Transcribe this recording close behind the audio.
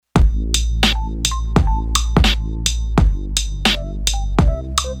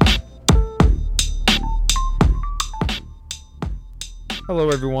Hello,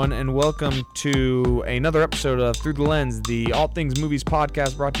 everyone, and welcome to another episode of Through the Lens, the All Things Movies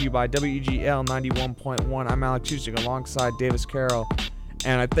podcast brought to you by WEGL 91.1. I'm Alex Husting alongside Davis Carroll,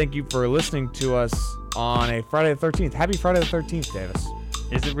 and I thank you for listening to us on a Friday the 13th. Happy Friday the 13th, Davis.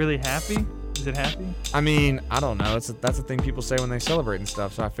 Is it really happy? Is it happy? I mean, I don't know. That's the thing people say when they celebrate and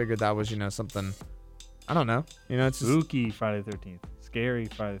stuff, so I figured that was, something, I don't know. It's just, spooky Friday the 13th. Scary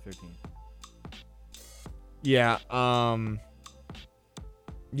Friday the 13th. Yeah,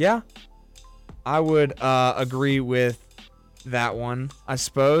 yeah, I would agree with that one, I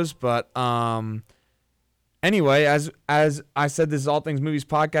suppose. But anyway, as I said, this is All Things Movies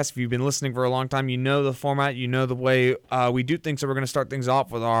podcast. If you've been listening for a long time, you know the format, you know the way we do things. So we're going to start things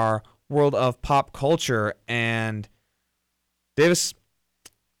off with our world of pop culture. And Davis,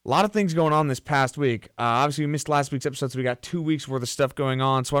 a lot of things going on this past week. Obviously, we missed last week's episode, so we got 2 weeks worth of stuff going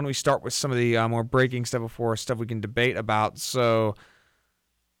on. So why don't we start with some of the more breaking stuff before stuff we can debate about. So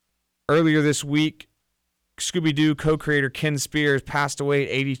earlier this week, Scooby-Doo co-creator Ken Spears passed away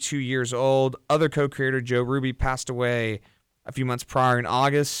at 82 years old. Other co-creator Joe Ruby passed away a few months prior in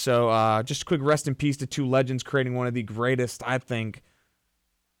August. So just a quick rest in peace to two legends creating one of the greatest, I think,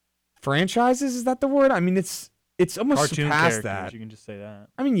 franchises. Is that the word? I mean, it's almost cartoon surpassed that. You can just say that.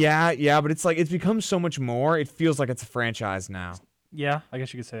 I mean, yeah, but it's like it's become so much more. It feels like it's a franchise now. Yeah, I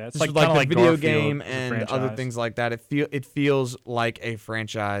guess you could say that. It's like the video Garfield game and other things like that. It feels like a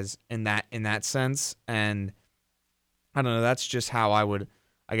franchise in that sense, and I don't know. That's just how I would,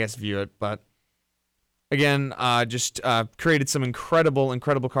 I guess, view it. But again, just created some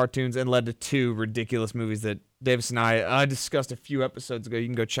incredible cartoons and led to two ridiculous movies that Davis and I discussed a few episodes ago. You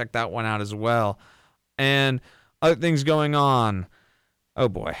can go check that one out as well. And other things going on. Oh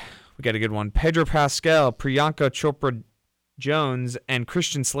boy, we got a good one. Pedro Pascal, Priyanka Chopra Jones, and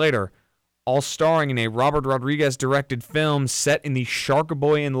Christian Slater, all starring in a Robert Rodriguez directed film set in the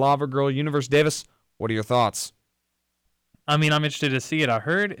Sharkboy and Lavagirl universe. Davis, what are your thoughts? I mean, I'm interested to see it. I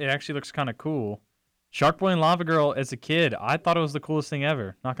heard it actually looks kind of cool. Sharkboy and Lavagirl, as a kid, I thought it was the coolest thing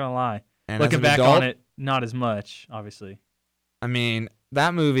ever. Not gonna lie. And looking back adult, on it, not as much, obviously. I mean,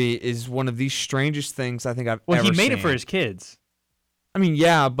 that movie is one of the strangest things I think I've ever seen. Well, he made it for his kids. I mean,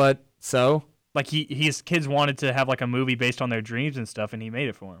 yeah, but so? Like, his kids wanted to have, like, a movie based on their dreams and stuff, and he made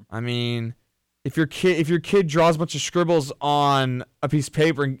it for them. I mean, if your kid draws a bunch of scribbles on a piece of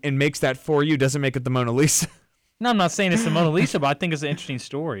paper and makes that for you, doesn't make it the Mona Lisa. No, I'm not saying it's the Mona Lisa, but I think it's an interesting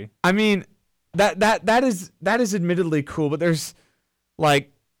story. I mean, that is admittedly cool, but there's,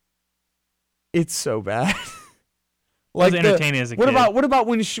 like, it's so bad. Like, entertaining as a kid. What about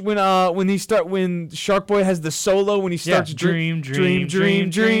when Sharkboy has the solo when he starts dream.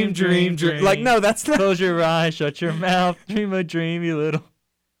 Like, no, that's not. Close your eyes, shut your mouth, dream a dream, you little.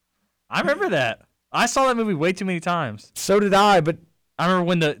 I remember that. I saw that movie way too many times. So did I, but I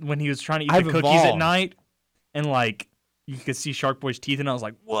remember when he was trying to eat the cookies at night, and like you could see Sharkboy's teeth, and I was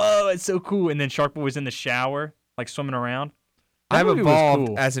like, "Whoa, it's so cool!" And then Sharkboy was in the shower, like swimming around. I've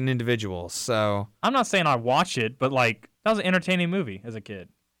evolved as an individual, so I'm not saying I watch it, but like that was an entertaining movie as a kid.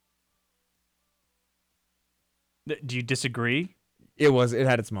 Do you disagree? It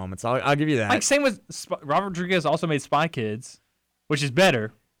had its moments. I'll give you that. Like same with Robert Rodriguez also made Spy Kids, which is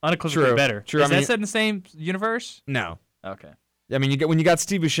better, unequivocally better. True. Is that set in the same universe? No. Okay. I mean, when you got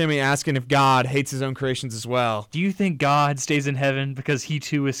Steve Buscemi asking if God hates his own creations as well. Do you think God stays in heaven because he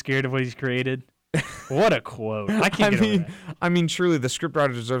too is scared of what he's created? What a quote! I can't get over that. I mean, truly, the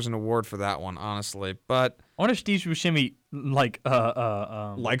scriptwriter deserves an award for that one, honestly. But I wonder if Steve Buscemi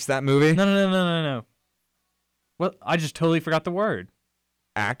likes that movie. No. Well, I just totally forgot the word.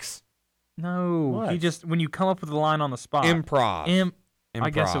 Axe. No, what? He just when you come up with the line on the spot. Improv. Improv. I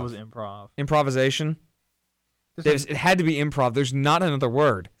guess it was improv. Improvisation. It had to be improv. There's not another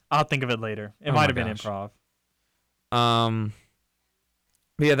word. I'll think of it later. It might have been improv.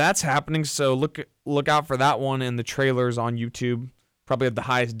 But yeah, that's happening. So look out for that one in the trailers on YouTube. Probably have the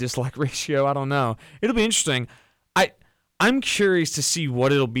highest dislike ratio. I don't know. It'll be interesting. I'm curious to see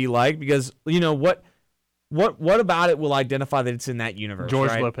what it'll be like because what about it will identify that it's in that universe. George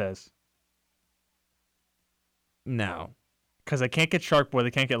right? Lopez. No, because they can't get Sharkboy.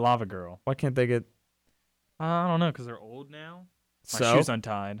 They can't get Lavagirl. Why can't they get? I don't know because they're old now. My shoe's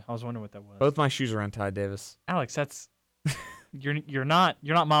untied. I was wondering what that was. Both my shoes are untied, Davis. Alex, that's. You're not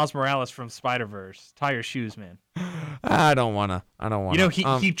Miles Morales from Spider-Verse. Tie your shoes, man. I don't wanna.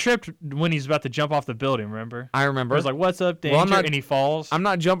 He tripped when he's about to jump off the building. Remember? I remember. He was like, "What's up, danger?" And he falls. I'm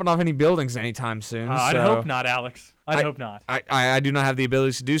not jumping off any buildings anytime soon. I'd hope not, Alex. I hope not. I do not have the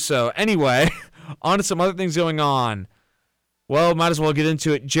ability to do so. Anyway, on to some other things going on. Well, might as well get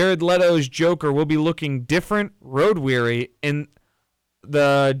into it. Jared Leto's Joker will be looking different, road weary, and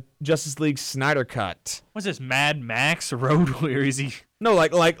the Justice League Snyder Cut. What's this, Mad Max Road Warrior? No,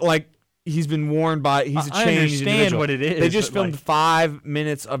 like he's been warned by. He's a changed I understand individual. what it is. They just filmed 5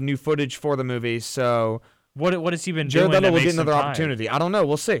 minutes of new footage for the movie. So what has he been doing? Jared Leto will get another tired? opportunity. I don't know.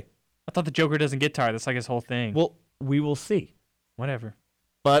 We'll see. I thought the Joker doesn't get tired. That's like his whole thing. Well, we will see. Whatever.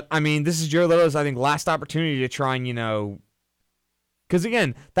 But I mean, this is Jared Leto's, I think, last opportunity to try and because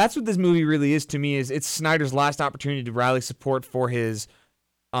again, that's what this movie really is to me. Is it's Snyder's last opportunity to rally support for his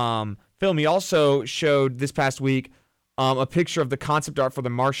film. He also showed this past week a picture of the concept art for the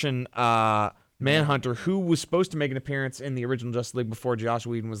Martian Manhunter, who was supposed to make an appearance in the original Justice League before Joss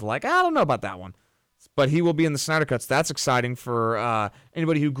Whedon was like, I don't know about that one. But he will be in the Snyder Cuts. That's exciting for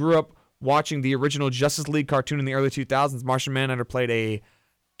anybody who grew up watching the original Justice League cartoon in the early 2000s. Martian Manhunter played a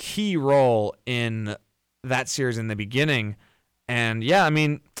key role in that series in the beginning. And yeah, I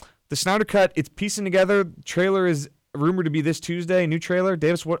mean, the Snyder Cut, it's piecing together. Trailer is rumored to be this Tuesday. New trailer.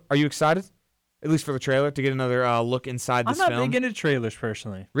 Davis, what are you excited? At least for the trailer, to get another look inside this film. I'm not big into trailers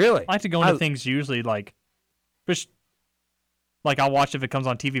personally. Really? I like to go into things usually like I'll watch if it comes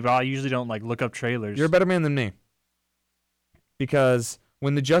on TV, but I usually don't look up trailers. You're a better man than me. Because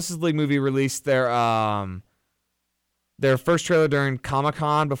when the Justice League movie released their first trailer during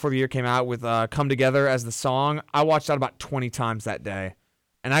Comic-Con before the year came out with Come Together as the song, I watched that about 20 times that day.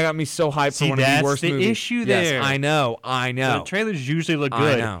 And I got me so hyped for one of the worst movies. That's the issue there. Yes, I know. So the trailers usually look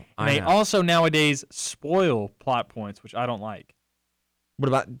good. I know. They also nowadays spoil plot points, which I don't like. What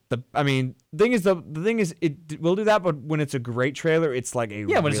about the thing is it will do that, but when it's a great trailer, it's like a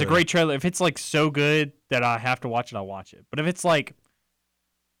when it's a great trailer. If it's so good that I have to watch it, I'll watch it. But if it's I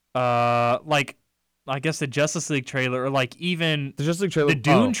guess the Justice League trailer, or even the Justice League trailer, the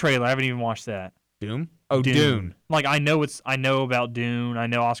Dune trailer, I haven't even watched that. Doom? Oh, Dune. I know about Dune. I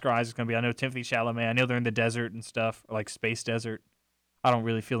know Oscar Isaac's gonna be. I know Timothy Chalamet. I know they're in the desert and stuff, or space desert. I don't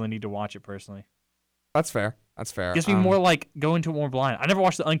really feel the need to watch it personally. That's fair. Gives me more go into it more blind. I never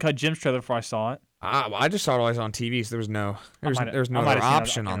watched the Uncut Gems trailer before I saw it. I just saw it always on TV, so there was no other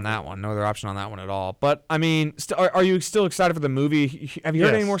option on that one. No other option on that one at all. But I mean, are you still excited for the movie? Have you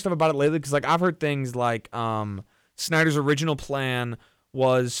heard any more stuff about it lately? Because I've heard things like Snyder's original plan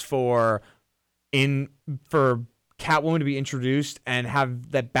was for Catwoman to be introduced and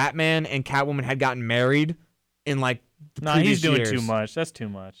have that Batman and Catwoman had gotten married in the previous he's doing years. too much. That's too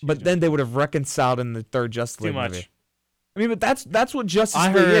much. But then they would have reconciled in the third Justice League movie. Too much. I mean, but that's what Justice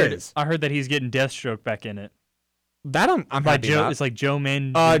League is. I heard that he's getting Deathstroke back in it. That I'm happy about. It's Joe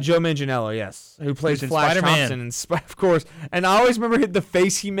Manganiello, yes, who plays Flash Spider-Man. Thompson, of course. And I always remember the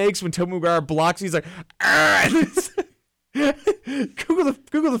face he makes when Tobey Maguire blocks. He's like, Google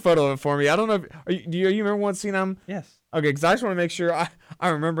the photo of it for me. I don't know. Do you remember one scene? Yes. Okay, because I just want to make sure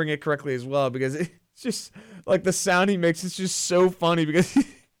I'm remembering it correctly as well, because it's just the sound he makes. It's just so funny because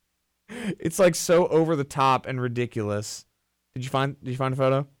it's so over the top and ridiculous. Did you find a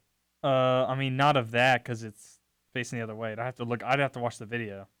photo? Not of that, because it's facing the other way. I'd have to watch the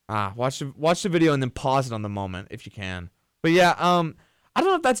video. Watch the video and then pause it on the moment if you can. But yeah, I don't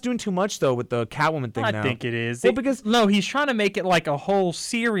know if that's doing too much though with the Catwoman thing. I think it is. Well, he's trying to make it a whole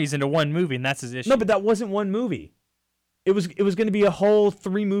series into one movie, and that's his issue. No, but that wasn't one movie. It was going to be a whole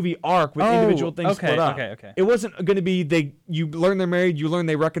 3-movie arc with individual things split up. Okay. It wasn't going to be you learn they're married, you learn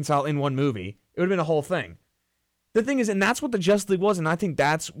they reconcile in one movie. It would have been a whole thing. The thing is, and that's what the Justice League was, and I think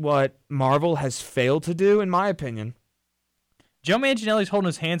that's what Marvel has failed to do, in my opinion. Joe Manganiello's holding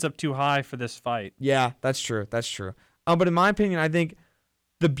his hands up too high for this fight. Yeah, that's true. But in my opinion, I think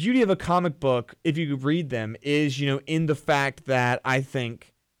the beauty of a comic book, if you read them, is, in the fact that I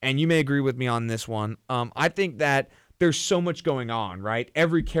think, and you may agree with me on this one, I think that there's so much going on, right?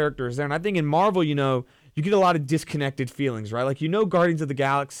 Every character is there. And I think in Marvel, you get a lot of disconnected feelings, right? Guardians of the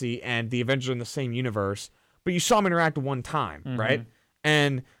Galaxy and the Avengers are in the same universe, but you saw them interact one time, right?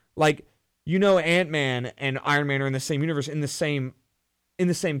 And Ant-Man and Iron Man are in the same universe, in the same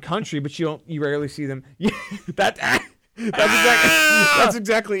country, but you rarely see them. That's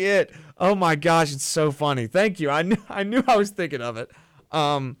exactly it. Oh my gosh, it's so funny. Thank you. I knew I was thinking of it.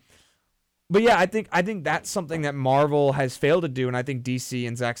 But yeah, I think that's something that Marvel has failed to do, and I think DC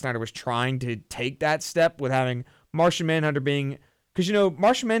and Zack Snyder was trying to take that step with having Martian Manhunter being, because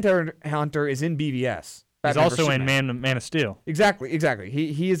Martian Manhunter is in BVS. He's also in Man of Steel. Exactly.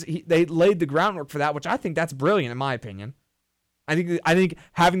 They laid the groundwork for that, which I think that's brilliant in my opinion. I think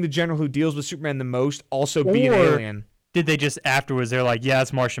having the general who deals with Superman the most also be an alien. Did they just afterwards they're like, yeah,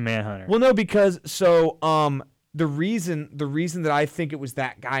 it's Martian Manhunter? Well, no, because the reason that I think it was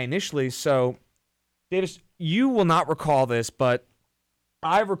that guy initially. So, Davis, you will not recall this, but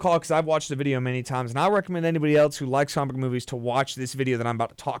I recall, because I've watched the video many times, and I recommend anybody else who likes comic movies to watch this video that I'm about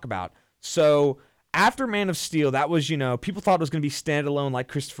to talk about. So after Man of Steel, that was, people thought it was going to be standalone like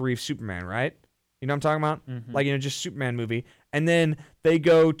Christopher Reeve's Superman, right? You know what I'm talking about? Mm-hmm. Like, just Superman movie. And then they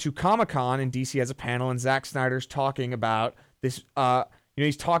go to Comic-Con, and DC has a panel, and Zack Snyder's talking about this,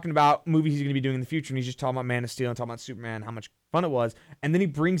 he's talking about movies he's going to be doing in the future, and he's just talking about Man of Steel and talking about Superman, how much fun it was. And then he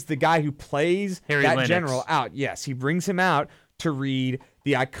brings the guy who plays Harry that Lennox. general out. Yes, he brings him out to read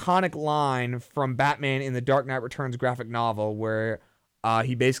the iconic line from Batman in the Dark Knight Returns graphic novel where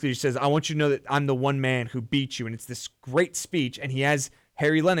he basically just says, I want you to know that I'm the one man who beat you. And it's this great speech, and he has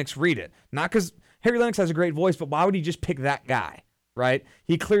Harry Lennox read it. Not because Harry Lennox has a great voice, but why would he just pick that guy, right?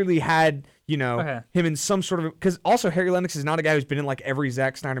 He clearly had, him in some sort of... Because also Harry Lennox is not a guy who's been in like every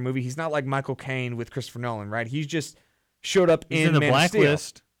Zack Snyder movie. He's not like Michael Caine with Christopher Nolan, right? He's just showed up in the Man of Steel.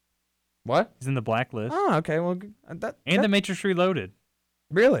 Blacklist. What? He's in the Blacklist. Oh, okay. Well, The Matrix Reloaded.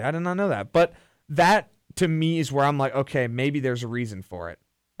 Really? I did not know that. But that, to me, is where I'm like, okay, maybe there's a reason for it.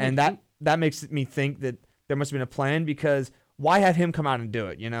 And that makes me think that there must have been a plan, because why have him come out and do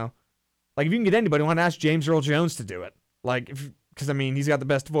it, Like, if you can get anybody, why not ask James Earl Jones to do it? Like, because, he's got the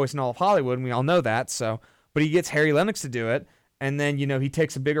best voice in all of Hollywood, and we all know that, so. But he gets Harry Lennox to do it, and then, he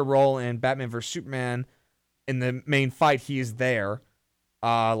takes a bigger role in Batman vs. Superman. In the main fight, he is there,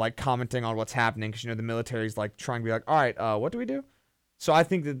 like, commenting on what's happening, because, the military's, like, trying to be like, all right, what do we do? So I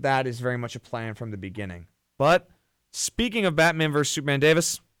think that is very much a plan from the beginning. But speaking of Batman vs. Superman,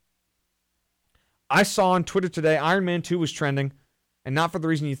 Davis, I saw on Twitter today Iron Man 2 was trending, and not for the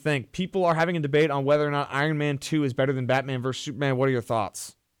reason you think. People are having a debate on whether or not Iron Man 2 is better than Batman vs. Superman. What are your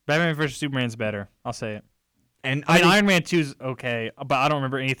thoughts? Batman vs. Superman's better. I'll say it. And Iron Man 2 is okay, but I don't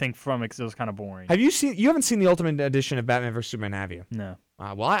remember anything from it because it was kind of boring. You haven't seen the Ultimate Edition of Batman vs. Superman, have you? No.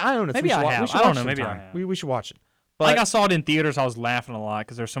 Well, I own it. Maybe I have. I don't know. Maybe I have. We should watch it. But I think I saw it in theaters. I was laughing a lot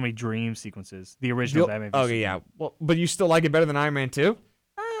because there's so many dream sequences. The original Batman vs. Okay, yeah. Well, but you still like it better than Iron Man 2?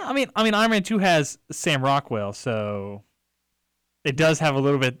 I mean, Iron Man 2 has Sam Rockwell, so it does have a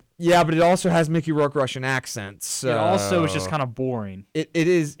little bit. Yeah, but it also has Mickey Rourke Russian accents. So it also is just kind of boring. It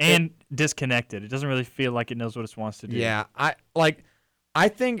is disconnected. It doesn't really feel like it knows what it wants to do. Yeah, I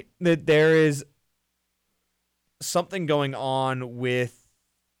think that there is something going on with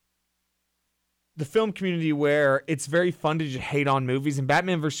the film community where it's very fun to just hate on movies, and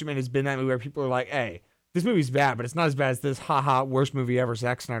Batman vs. Superman has been that movie where people are like, hey, this movie's bad, but it's not as bad as this haha worst movie ever,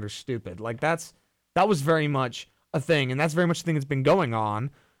 Zack Snyder's stupid. Like, that was very much a thing, and that's very much the thing that's been going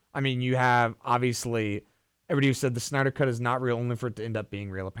on. I mean, you have, obviously, everybody who said the Snyder Cut is not real, only for it to end up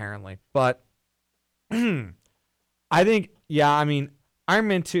being real, apparently. But I think, Iron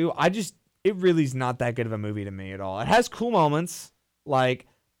Man 2, it really is not that good of a movie to me at all. It has cool moments, like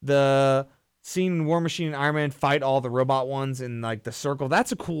the scene in War Machine and Iron Man fight all the robot ones in, like, the circle.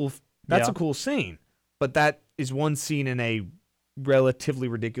 That's a cool scene. But that is one scene in a relatively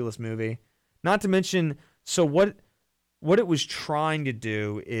ridiculous movie. Not to mention, so what it was trying to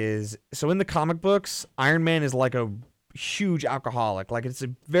do is, so in the comic books, Iron Man is like a huge alcoholic. Like, it's a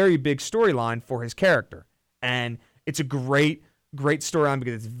very big storyline for his character. And it's a great storyline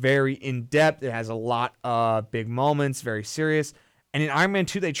because it's very in-depth. It has a lot of big moments, very serious. And in Iron Man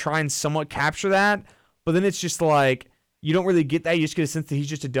 2, they try and somewhat capture that. But then it's just like, you don't really get that. You just get a sense that he's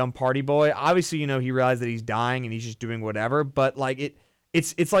just a dumb party boy. Obviously, he realized that he's dying and he's just doing whatever. But, like,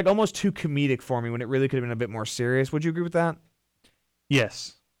 it's like almost too comedic for me when it really could have been a bit more serious. Would you agree with that?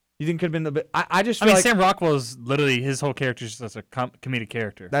 Yes. You think it could have been a bit... I just feel like Sam Rockwell is literally, his whole character is just a comedic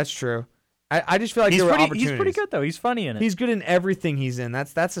character. That's true. I just feel like there were opportunities. He's pretty good, though. He's funny in it. He's good in everything he's in.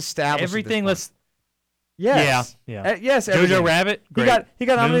 That's established. Everything. Yes. Yeah. Yes. Jojo everything. Rabbit. Great. He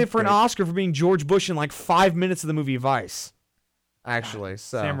got nominated for an Oscar for being George Bush in like 5 minutes of the movie Vice. Actually,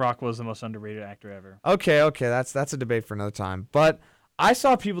 so Sam Rockwell is the most underrated actor ever. Okay. That's a debate for another time. But I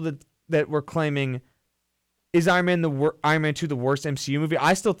saw people that were claiming, is Iron Man 2 the worst MCU movie?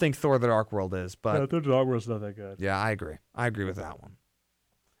 I still think Thor: The Dark World is, but Thor: The Dark World's not that good. Yeah, I agree. I agree with that one.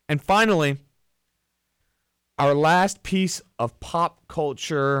 And finally, our last piece of pop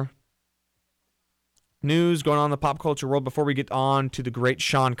culture news going on in the pop culture world before we get on to the great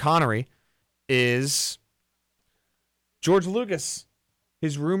Sean Connery is George Lucas.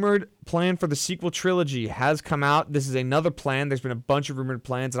 His rumored plan for the sequel trilogy has come out. This is another plan. There's been a bunch of rumored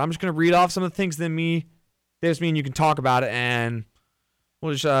plans, and I'm just going to read off some of the things that me and you can talk about it, and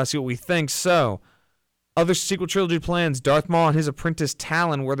we'll just see what we think. So, other sequel trilogy plans: Darth Maul and his apprentice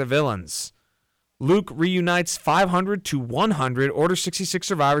Talon were the villains. Luke reunites 500 to 100 Order 66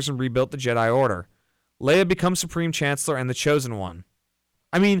 survivors and rebuilt the Jedi Order. Leia becomes Supreme Chancellor and the Chosen One.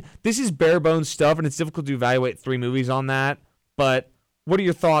 I mean, this is bare bones stuff, and it's difficult to evaluate 3 movies on that, but What are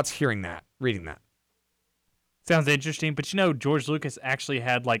your thoughts reading that? Sounds interesting, but George Lucas actually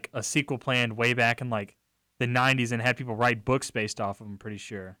had like a sequel planned way back in like the 90s and had people write books based off of them, I'm pretty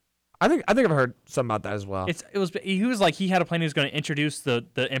sure. I think I've heard something about that as well. He had a plan. He was going to introduce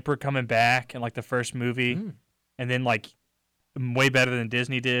the Emperor coming back in like the first movie, and then like way better than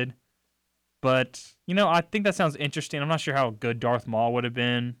Disney did. But I think that sounds interesting. I'm not sure how good Darth Maul would have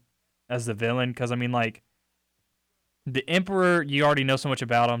been as the villain, because I mean, like, the Emperor, you already know so much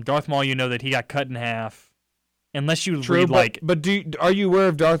about him. Darth Maul, you know that he got cut in half. Unless you read like, but are you aware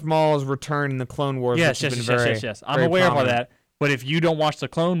of Darth Maul's return in the Clone Wars? Yes. I'm aware of all that. But if you don't watch the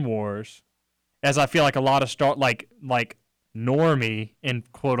Clone Wars, as I feel like a lot of like normie in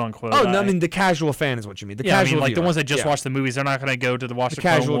quote unquote. Oh, no, I mean the casual fan is what you mean. The casual like viewer. the ones that just watch the movies, they're not going to go to watch the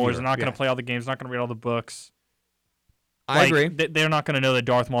Clone Wars. They're not going to play all the games. They're not going to read all the books. I agree. They're not going to know that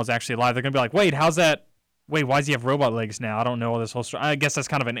Darth Maul is actually alive. They're going to be like, wait, how's that? Wait, why does he have robot legs now? I don't know all this whole story. I guess that's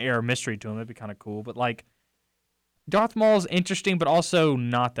kind of an air mystery to him. That'd be kind of cool. But like, Darth Maul's interesting, but also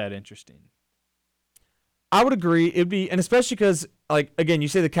not that interesting. I would agree. It'd be, and especially because, like, again, you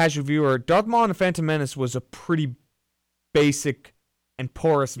say the casual viewer, Darth Maul in The Phantom Menace was a pretty basic and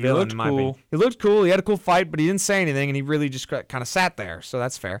porous villain, in my opinion. He looked cool. He had a cool fight, but he didn't say anything, and he really just kind of sat there. So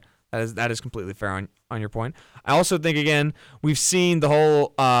that's fair. That is completely fair on your point. I also think, again, we've seen the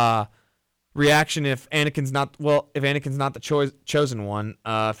whole reaction if Anakin's not the chosen one.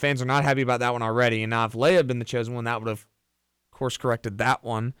 Fans are not happy about that one already, and now if Leia had been the chosen one, that would have course corrected that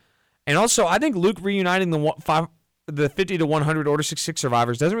one. And also, I think Luke reuniting the 50 to 100 Order 66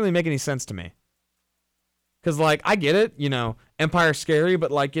 survivors doesn't really make any sense to me. Because, like, I get it, Empire's scary,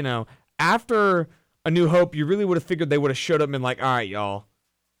 but, like, after A New Hope, you really would have figured they would have showed up and been like, all right, y'all,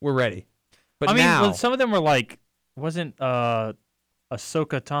 we're ready. But I mean, well, some of them were like, wasn't Ahsoka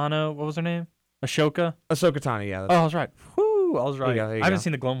Tano, what was her name? Ahsoka Tano, yeah. I was right. Whew, I was right. There you go. I haven't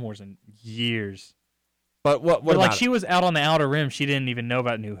seen the Clone Wars in years. But what but like, it? She was out on the Outer Rim. She didn't even know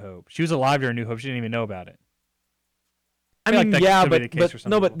about New Hope. She was alive during New Hope. She didn't even know about it. I mean, like yeah, but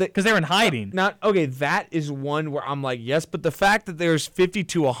because they were in hiding. Okay, that is one where I'm like, yes, but the fact that there's 50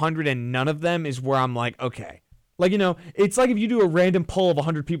 to 100 and none of them is where I'm like, okay. Like, it's like if you do a random poll of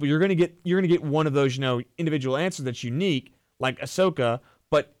 100 people, you're gonna get one of those, individual answers that's unique, like Ahsoka.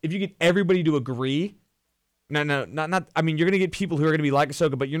 But if you get everybody to agree, not. I mean, you're gonna get people who are gonna be like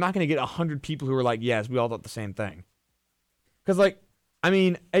Ahsoka, but you're not gonna get 100 people who are like, yes, we all thought the same thing. Because, like, I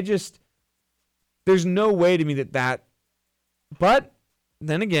mean, there's no way to me that. But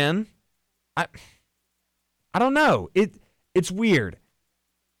then again, I don't know. It's weird.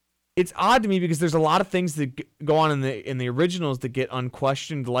 It's odd to me because there's a lot of things that go on in the originals that get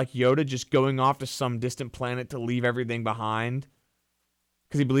unquestioned, like Yoda just going off to some distant planet to leave everything behind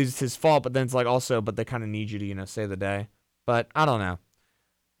because he believes it's his fault. But then it's like also, but they kind of need you to save the day. But I don't know.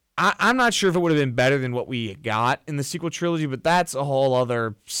 I'm not sure if it would have been better than what we got in the sequel trilogy, but that's a whole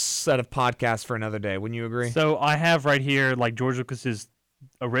other set of podcasts for another day. Wouldn't you agree? So I have right here, like, George Lucas's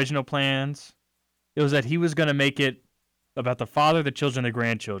original plans. It was that he was going to make it about the father, the children, the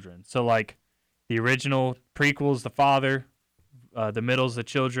grandchildren. So, like, the original prequel's the father, the middle's the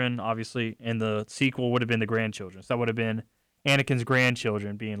children, obviously, and the sequel would have been the grandchildren. So that would have been Anakin's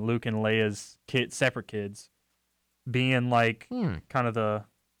grandchildren, being Luke and Leia's separate kids, being, like, kind of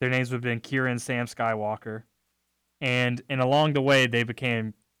their names would have been Kira and Sam Skywalker. And along the way, they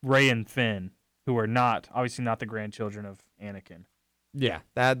became Rey and Finn, who are obviously not the grandchildren of Anakin. Yeah,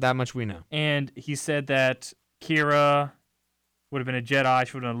 that much we know. And he said that Kira would have been a Jedi.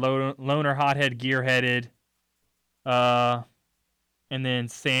 She would have been a loner, hothead, gear-headed. And then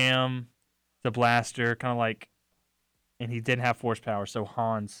Sam, the blaster, kind of like... And he didn't have Force power, so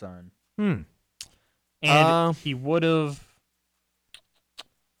Han's son. And he would have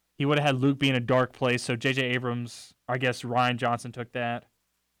had Luke be in a dark place, so J.J. Abrams, I guess Rian Johnson took that.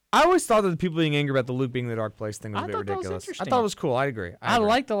 I always thought that the people being angry about the Luke being in the dark place thing was a bit ridiculous. I thought it was cool. I agree. I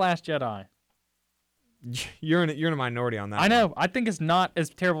like The Last Jedi. You're in a minority on that. I know. I think it's not as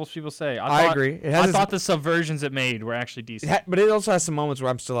terrible as people say. I agree. I thought the subversions it made were actually decent. But it also has some moments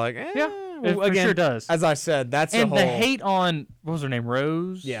where I'm still like, yeah, well, it sure does. As I said, that's and the hate on, what was her name,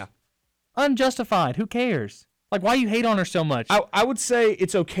 Rose? Yeah. Unjustified. Who cares? Like, why you hate on her so much? I would say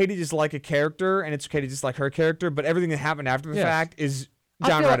it's okay to just like a character, and it's okay to dislike her character, but everything that happened after the fact is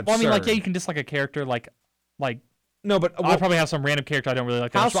downright absurd. Well, I mean, like, yeah, you can dislike a character, like. No, but I probably have some random character I don't really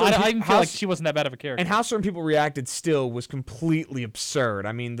like. I even feel like she wasn't that bad of a character. And how certain people reacted still was completely absurd.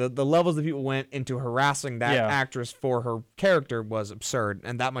 I mean, the levels that people went into harassing that actress for her character was absurd,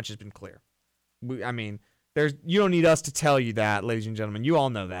 and that much has been clear. I mean, you don't need us to tell you that, ladies and gentlemen. You all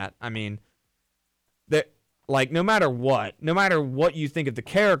know that. I mean, Like, no matter what you think of the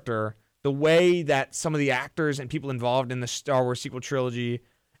character, the way that some of the actors and people involved in the Star Wars sequel trilogy,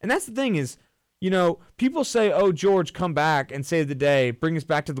 and that's the thing is, people say, oh, George, come back and save the day, bring us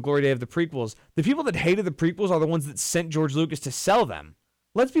back to the glory day of the prequels. The people that hated the prequels are the ones that sent George Lucas to sell them.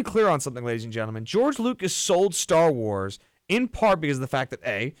 Let's be clear on something, ladies and gentlemen. George Lucas sold Star Wars in part because of the fact that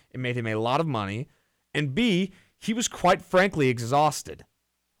A, it made him a lot of money, and B, he was quite frankly exhausted.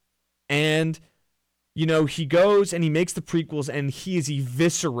 And, he goes and he makes the prequels and he is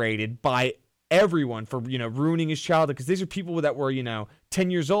eviscerated by everyone for, ruining his childhood, because these are people that were,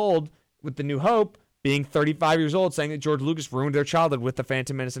 10 years old with The New Hope, being 35 years old, saying that George Lucas ruined their childhood with The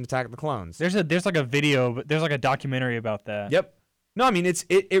Phantom Menace and Attack of the Clones. There's like a video, but there's like a documentary about that. Yep. No, I mean,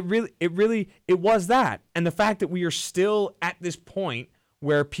 it was that. And the fact that we are still at this point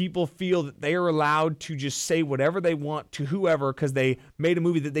where people feel that they are allowed to just say whatever they want to whoever because they made a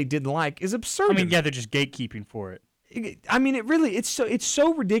movie that they didn't like is absurd. I mean, yeah, they're just gatekeeping for it. I mean, it's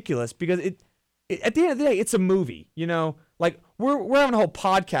so ridiculous because at the end of the day, it's a movie, Like, we're having a whole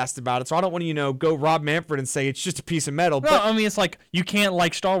podcast about it, so I don't want to, go Rob Manfred and say it's just a piece of metal. No, but I mean, it's like you can't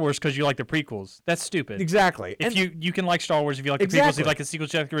like Star Wars because you like the prequels. That's stupid. Exactly. If you can like Star Wars if you like the prequels, you like the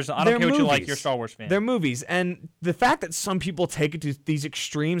sequels, you like the original. I don't care what you like, you're a Star Wars fan. They're movies. And the fact that some people take it to these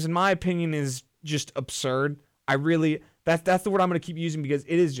extremes, in my opinion, is just absurd. That's the word I'm going to keep using because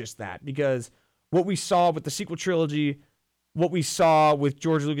it is just that. Because what we saw with the sequel trilogy, what we saw with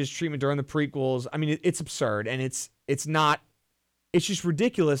George Lucas' treatment during the prequels, I mean, it's absurd. And it's just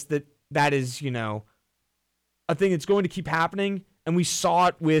ridiculous that is, a thing that's going to keep happening. And we saw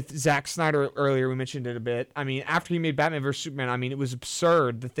it with Zack Snyder earlier. We mentioned it a bit. I mean, after he made Batman vs. Superman, I mean, it was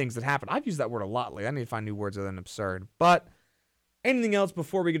absurd, the things that happened. I've used that word a lot lately. I need to find new words other than absurd. But anything else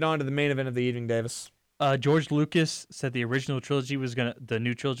before we get on to the main event of the evening, Davis? George Lucas said the original trilogy the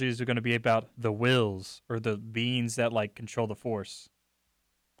new trilogies are gonna be about the wills or the beings that like control the Force.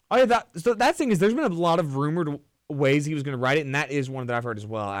 Oh yeah, that thing is, there's been a lot of rumored ways he was gonna write it, and that is one that I've heard as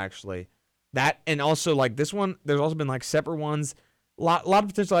well, actually. That and also like this one, there's also been like separate ones, a lot of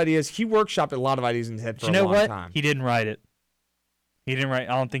potential ideas. He workshopped a lot of ideas in his head for a long time. He didn't write it. He didn't write.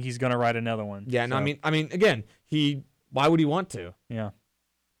 I don't think he's gonna write another one. Yeah, no, I mean, again, why would he want to? Yeah.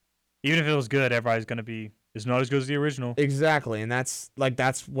 Even if it was good, everybody's going to be, it's not as good as the original. Exactly, and that's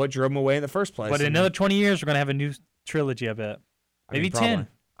what drove him away in the first place. But in another 20 years, we're going to have a new trilogy, I bet. Maybe 10.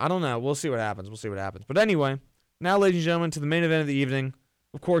 I don't know. We'll see what happens. But anyway, now, ladies and gentlemen, to the main event of the evening.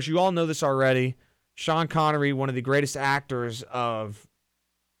 Of course, you all know this already. Sean Connery, one of the greatest actors of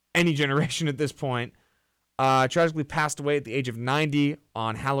any generation at this point, tragically passed away at the age of 90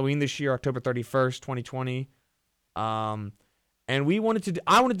 on Halloween this year, October 31st, 2020. And I wanted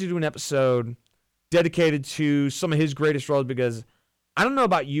to do an episode dedicated to some of his greatest roles because I don't know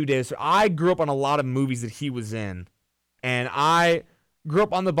about you, Dave, but I grew up on a lot of movies that he was in. And I grew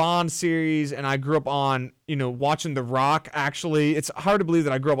up on the Bond series, and I grew up on, watching The Rock, actually. It's hard to believe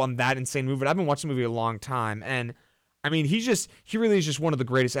that I grew up on that insane movie, but I've been watching the movie a long time. And, I mean, he really is just one of the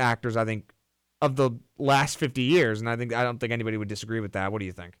greatest actors, I think, of the last 50 years. And I don't think anybody would disagree with that. What do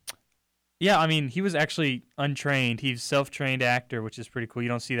you think? Yeah, I mean, he was actually untrained. He's self-trained actor, which is pretty cool. You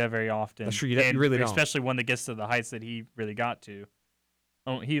don't see that very often. That's true. You really don't. Especially one that gets to the heights that he really got to.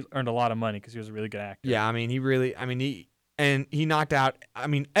 He earned a lot of money because he was a really good actor. Yeah, I mean, he knocked out,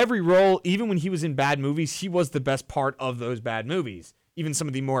 every role, even when he was in bad movies, he was the best part of those bad movies. Even some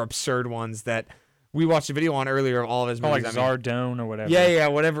of the more absurd ones that we watched a video on earlier of all of his movies. Like Zardone or whatever. Yeah,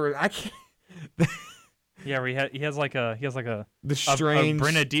 whatever. I can't. Yeah, where he has like a the strange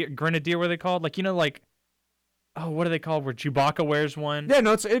a grenadier. What are they called? Like what are they called? Where Chewbacca wears one? Yeah,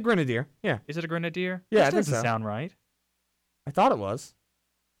 no, it's a grenadier. Yeah, is it a grenadier? Yeah, that doesn't sound right. I thought it was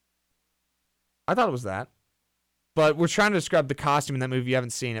that, but we're trying to describe the costume in that movie. You haven't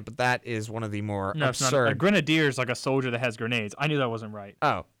seen it, but that is one of the more absurd. It's not. A grenadier is like a soldier that has grenades. I knew that wasn't right.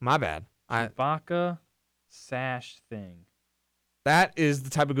 Oh, my bad. Chewbacca sash thing. That is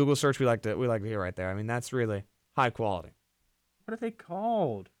the type of Google search we like to hear right there. I mean, that's really high quality. What are they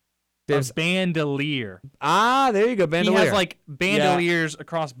called? A bandolier. There you go, bandolier. He has like bandoliers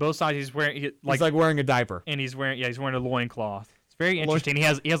across both sides. He's wearing he's like wearing a diaper, and he's wearing a loincloth. It's very interesting. He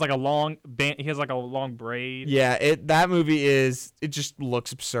has like a long braid. Yeah, that movie it just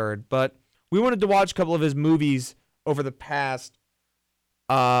looks absurd. But we wanted to watch a couple of his movies over the past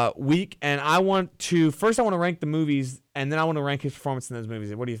week, and I want to rank the movies, and then I want to rank his performance in those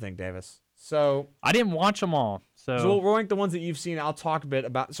movies. What do you think, Davis? So I didn't watch them all, so we'll rank the ones that you've seen. I'll talk a bit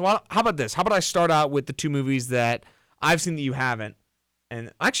about. So how about this? How about I start out with the two movies that I've seen that you haven't?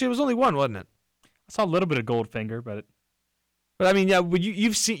 And actually, it was only one, wasn't it? I saw a little bit of Goldfinger, but But I mean, yeah,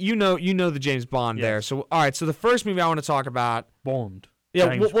 you've seen, you know the James Bond Yes. there. So all right, so the first movie I want to talk about, Bond. yeah,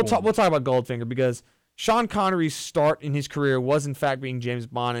 James we'll talk Bond. about Goldfinger because Sean Connery's start in his career was in fact being James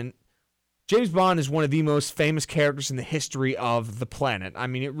Bond, and James Bond is one of the most famous characters in the history of the planet. I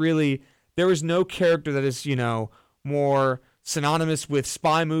mean, there is no character that is, more synonymous with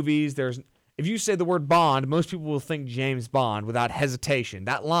spy movies. If you say the word Bond, most people will think James Bond without hesitation.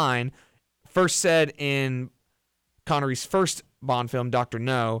 That line, first said in Connery's first Bond film, Dr.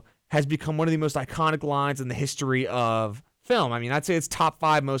 No, has become one of the most iconic lines in the history of film. I mean, I'd say it's top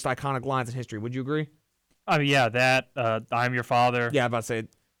 5 most iconic lines in history. Would you agree? I mean, yeah, that I'm your father. Yeah, I'm about to say.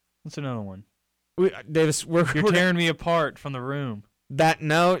 What's another one? Davis, You're tearing me apart from the room. That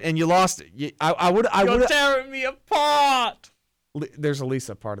no, and you lost it. I would. You're tearing me apart. There's a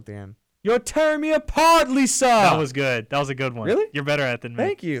Lisa part at the end. You're tearing me apart, Lisa. That was good. That was a good one. Really? You're better at it than me.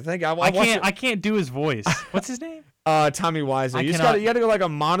 Thank you. I can't do his voice. What's his name? Tommy Wiseau. You got to go like a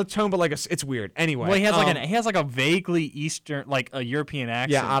monotone, but like it's weird. Anyway, well, he has like a vaguely Eastern, like a European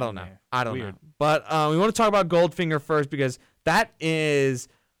accent. Yeah, I don't know. But we want to talk about Goldfinger first because that is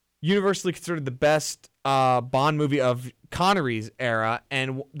universally considered the best Bond movie of Connery's era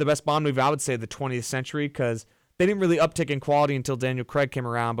and the best Bond movie, I would say, of the 20th century because they didn't really uptick in quality until Daniel Craig came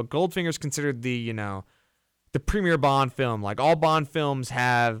around. But Goldfinger is considered the premier Bond film. Like all Bond films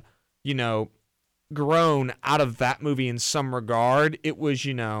have, grown out of that movie in some regard. It was,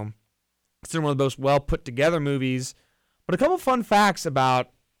 considered one of the most well put together movies. But a couple fun facts about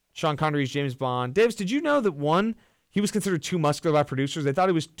Sean Connery's James Bond. Davis, did you know that he was considered too muscular by producers? They thought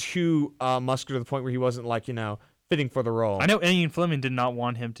he was too muscular to the point where he wasn't fitting for the role. I know Ian Fleming did not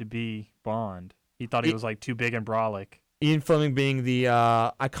want him to be Bond. He thought he was too big and brolic. Ian Fleming being the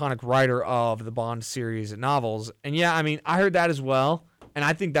iconic writer of the Bond series of novels. And yeah, I mean, I heard that as well. And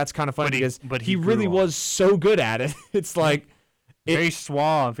I think that's kind of funny because he really was so good at it. It's like very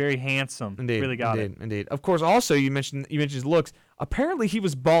suave, very handsome. Indeed, really got it. Indeed. Of course, also you mentioned his looks. Apparently, he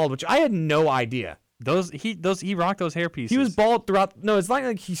was bald, which I had no idea. He rocked those hair pieces. He was bald throughout. No, it's not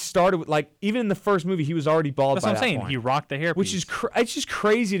like he started with even in the first movie he was already bald. That's by what I'm saying. Point, he rocked the hair piece, which is it's just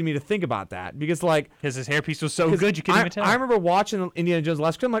crazy to me to think about that because because his hair piece was so good you couldn't even tell. I remember watching Indiana Jones: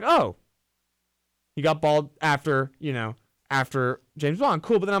 Last Crusade. I'm like, oh, he got bald after James Bond.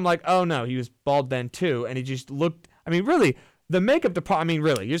 Cool, but then I'm like, oh no, he was bald then too, and he just looked. I mean, really, the makeup department. I mean,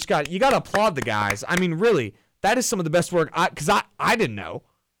 really, you got to applaud the guys. I mean, really, that is some of the best work. Because I didn't know.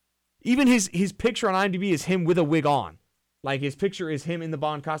 Even his picture on IMDb is him with a wig on. Like, his picture is him in the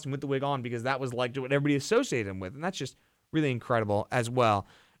Bond costume with the wig on because that was what everybody associated him with. And that's just really incredible as well.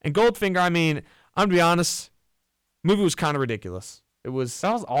 And Goldfinger, I mean, I'm going to be honest, the movie was kind of ridiculous. That was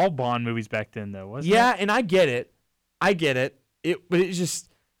all Bond movies back then, though, wasn't it? Yeah, and I get it. But it's just,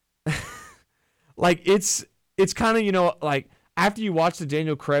 it's kind of, after you watch the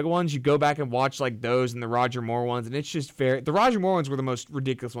Daniel Craig ones, you go back and watch those and the Roger Moore ones, and it's just the Roger Moore ones were the most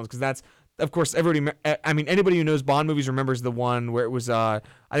ridiculous ones because that's, of course, anybody who knows Bond movies remembers the one where it was, I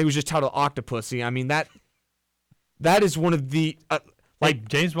think it was just titled Octopussy. I mean, that is one of the,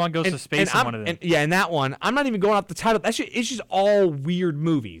 James Bond goes to space in one of them. And that one, I'm not even going off the title. It's just all weird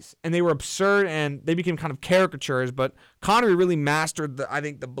movies, and they were absurd, and they became kind of caricatures, but Connery really mastered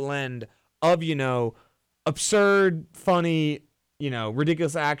the blend of, absurd, funny,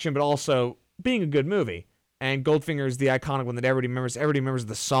 ridiculous action, but also being a good movie. And Goldfinger is the iconic one that everybody remembers. Everybody remembers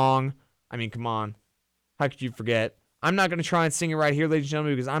the song. I mean, come on. How could you forget? I'm not going to try and sing it right here, ladies and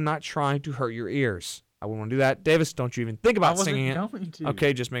gentlemen, because I'm not trying to hurt your ears. I wouldn't want to do that. Davis, don't you even think about singing it. Going to.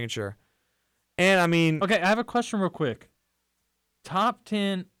 Okay, just making sure. And I mean... Okay, I have a question real quick. Top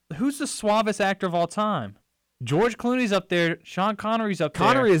 10... Who's the suavest actor of all time? George Clooney's up there. Sean Connery's up there.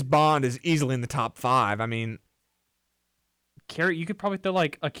 Connery as Bond is easily in the top 5. I mean... You could probably throw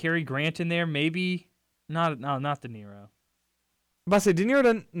a Cary Grant in there, maybe. Not De Niro. But I say De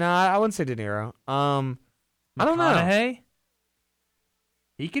Niro. I wouldn't say De Niro. I don't know.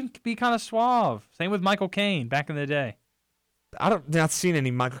 He can be kind of suave. Same with Michael Caine back in the day. Not seen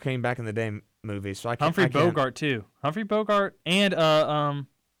any Michael Caine back in the day movies, so I can't. Humphrey Bogart too. Humphrey Bogart and Uh-oh.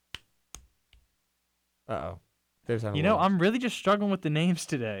 I'm really just struggling with the names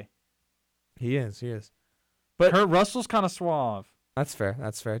today. He is. But Kurt Russell's kind of suave. That's fair.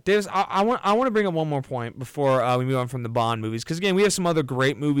 Davis, I want to bring up one more point before we move on from the Bond movies, because again, we have some other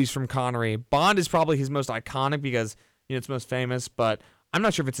great movies from Connery. Bond is probably his most iconic because it's most famous, but I'm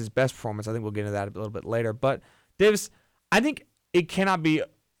not sure if it's his best performance. I think we'll get into that a little bit later. But Davis, I think it cannot be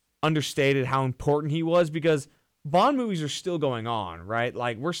understated how important he was because Bond movies are still going on, right?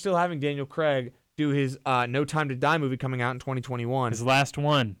 Like, we're still having Daniel Craig do his No Time to Die movie coming out in 2021. His last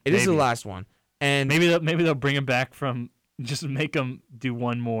one. It is the last one. And maybe they'll bring him back from Just make him do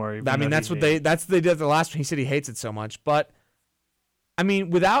one more. I mean, that's what they did the last one. He said he hates it so much. But, I mean,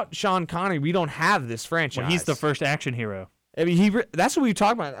 without Sean Connery, we don't have this franchise. Well, he's the first action hero. I mean, that's what we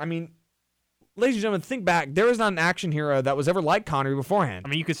talk about. I mean, ladies and gentlemen, think back. There is not an action hero that was ever like Connery beforehand. I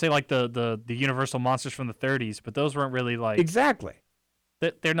mean, you could say like the Universal monsters from the 30s, but those weren't really like... Exactly.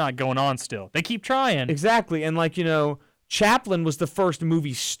 They're not going on still. They keep trying. Exactly. And, like, Chaplin was the first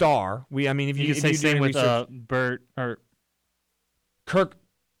movie star. I mean, if you could say same with Burt or...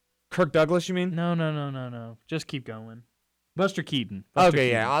 Kirk Douglas, you mean? No. Just keep going. Buster Keaton.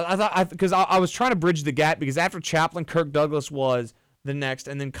 Yeah. I thought because I was trying to bridge the gap because after Chaplin, Kirk Douglas was the next,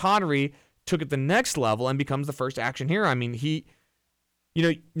 and then Connery took it the next level and becomes the first action hero. I mean,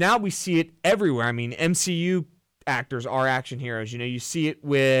 now we see it everywhere. I mean, MCU actors are action heroes. You see it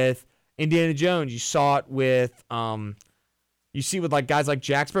with Indiana Jones. You saw it with you see it with like guys like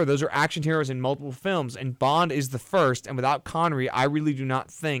Jack Sparrow. Those are action heroes in multiple films, and Bond is the first. And without Connery, I really do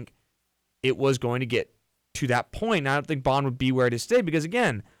not think it was going to get to that point. And I don't think Bond would be where it is today because,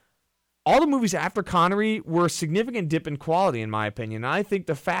 again, all the movies after Connery were a significant dip in quality, in my opinion. And I think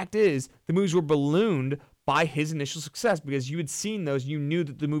the fact is the movies were ballooned by his initial success because you had seen those, you knew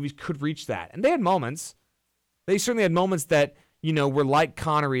that the movies could reach that. And they had moments. They certainly had moments that, were like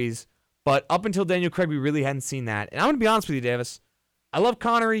Connery's. But up until Daniel Craig, we really hadn't seen that. And I'm going to be honest with you, Davis. I love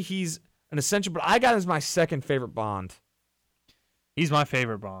Connery. He's an essential, but I got him as my second favorite Bond. He's my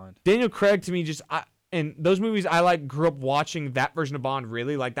favorite Bond. Daniel Craig, to me, and those movies I grew up watching that version of Bond,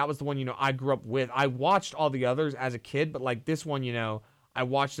 really. Like, that was the one, I grew up with. I watched all the others as a kid, but, like, this one, I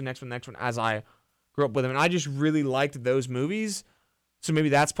watched the next one as I grew up with him. And I just really liked those movies. So maybe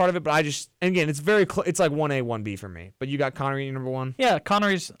that's part of it, but and again, it's very it's like 1A, 1B for me. But you got Connery number one? Yeah,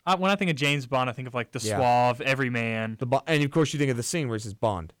 Connery's, when I think of James Bond, I think of like the suave, everyman. And of course you think of the scene where it says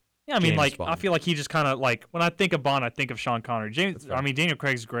Bond. Yeah, I mean, James Bond. I feel like he just kind of like, when I think of Bond, I think of Sean Connery. Daniel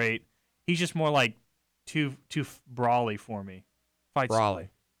Craig's great. He's just more like too brawly for me.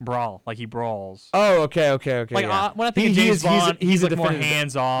 Brawl, like he brawls. Oh, okay. Like when I think of James Bond, he's like more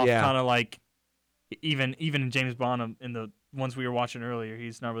hands off, kind of like, even in James Bond in the ones we were watching earlier,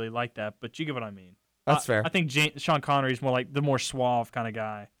 he's not really like that, but you get what I mean. That's fair. I think Sean Connery is more like the more suave kind of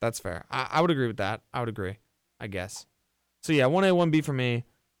guy. That's fair. I would agree with that. I would agree, I guess. So yeah, 1A, 1B for me.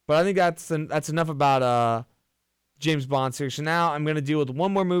 But I think that's enough about James Bond series. So now I'm going to deal with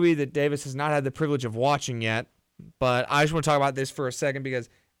one more movie that Davis has not had the privilege of watching yet. But I just want to talk about this for a second because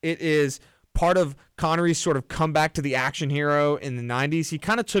it is part of Connery's sort of comeback to the action hero in the 90s. He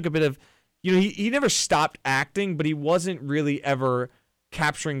kind of took a bit of... he never stopped acting, but he wasn't really ever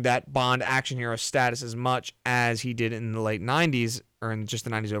capturing that Bond action hero status as much as he did in the late 90s, or in just the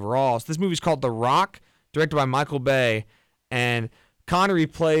 90s overall. So this movie's called The Rock, directed by Michael Bay, and Connery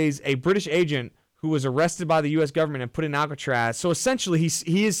plays a British agent who was arrested by the U.S. government and put in Alcatraz. So essentially,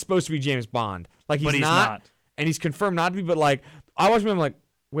 he is supposed to be James Bond. Like, he's not. And he's confirmed not to be, but like, I watched him, I'm like,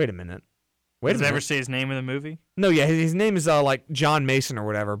 wait a minute. Does he ever say his name in the movie? No, yeah, his name is like John Mason or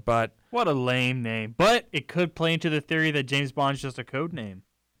whatever, but... What a lame name. But it could play into the theory that James Bond's just a code name.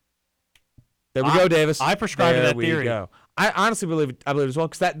 There we go, Davis. I prescribe to that theory. There we go. I honestly believe it as well,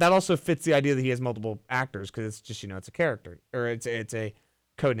 because that also fits the idea that he has multiple actors, because it's just, it's a character, or it's a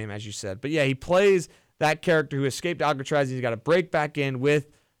code name, as you said. But yeah, he plays that character who escaped Alcatraz. He's got to break back in with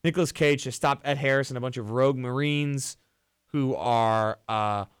Nicolas Cage to stop Ed Harris and a bunch of rogue Marines who are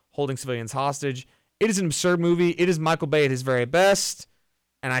holding civilians hostage. It is an absurd movie. It is Michael Bay at his very best.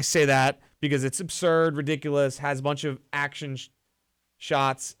 And I say that because it's absurd, ridiculous, has a bunch of action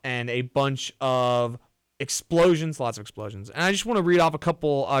shots and a bunch of explosions, lots of explosions. And I just want to read off a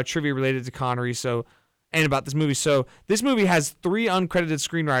couple trivia related to Connery and about this movie. So this movie has 3 uncredited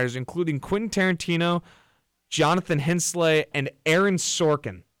screenwriters, including Quentin Tarantino, Jonathan Hensley, and Aaron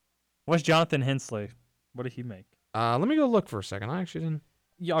Sorkin. What's Jonathan Hensley? What did he make? Let me go look for a second. I actually didn't.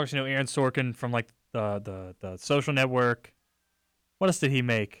 You obviously know Aaron Sorkin from like the Social Network. What else did he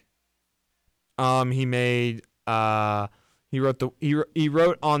make? He made he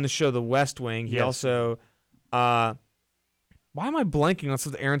wrote on the show The West Wing. He also why am I blanking on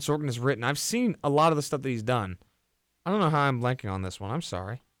stuff that Aaron Sorkin has written? I've seen a lot of the stuff that he's done. I don't know how I'm blanking on this one. I'm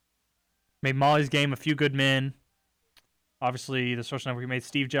sorry. Made Molly's Game, A Few Good Men. Obviously, the Social Network. He made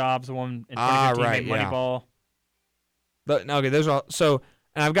Steve Jobs, the one in 2015 made Moneyball. Okay, those are all. So,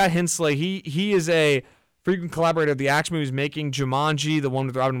 and I've got Hensley. He is a frequent collaborator of the action movies, making Jumanji, the one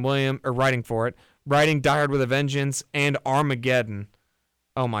with Robin Williams, or writing for it, writing Die Hard with a Vengeance, and Armageddon.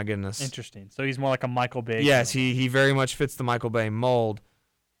 Oh my goodness. Interesting. So he's more like a Michael Bay. Yes, he very much fits the Michael Bay mold.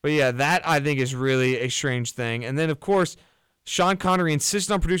 But yeah, that I think is really a strange thing. And then of course, Sean Connery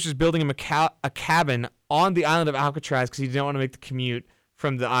insisted on producers building him a cabin on the island of Alcatraz because he didn't want to make the commute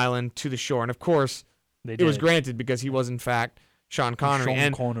from the island to the shore. And, of course, it was granted because he was, in fact, Sean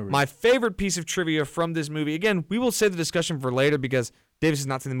Connery. My favorite piece of trivia from this movie, again, we will save the discussion for later because Davis has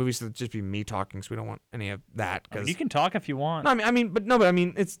not seen the movie, so it'll just be me talking, so we don't want any of that. You can talk if you want. No,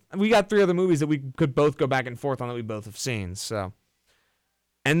 we got 3 other movies that we could both go back and forth on that we both have seen. So,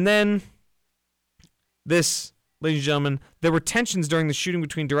 and then this, ladies and gentlemen, there were tensions during the shooting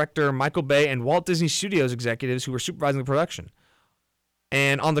between director Michael Bay and Walt Disney Studios executives who were supervising the production.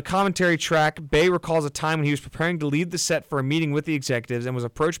 And on the commentary track, Bay recalls a time when he was preparing to leave the set for a meeting with the executives and was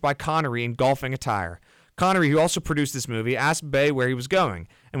approached by Connery in golfing attire. Connery, who also produced this movie, asked Bay where he was going.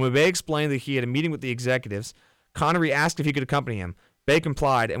 And when Bay explained that he had a meeting with the executives, Connery asked if he could accompany him. Bay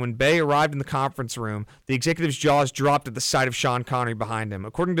complied, and when Bay arrived in the conference room, the executive's jaws dropped at the sight of Sean Connery behind him.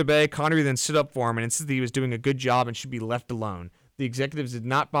 According to Bay, Connery then stood up for him and insisted that he was doing a good job and should be left alone. The executives did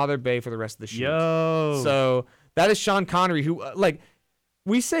not bother Bay for the rest of the shoot. So that is Sean Connery, who,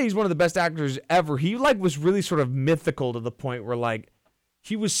 we say he's one of the best actors ever. He was really sort of mythical to the point where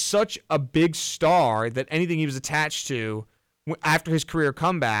he was such a big star that anything he was attached to after his career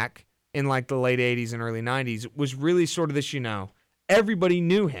comeback in the late 80s and early 90s was really sort of this, everybody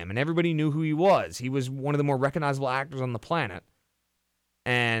knew him and everybody knew who he was. He was one of the more recognizable actors on the planet.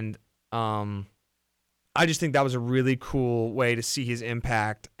 And I just think that was a really cool way to see his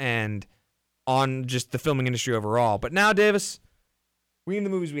impact and on just the filming industry overall. But now, Davis, we in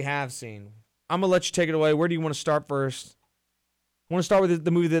the movies we have seen. I'm going to let you take it away. Where do you want to start first? Want to start with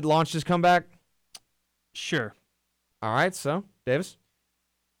the movie that launched his comeback? Sure. All right, so, Davis?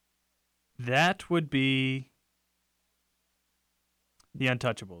 That would be The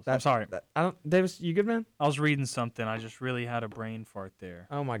Untouchables. I'm sorry. Davis, you good, man? I was reading something. I just really had a brain fart there.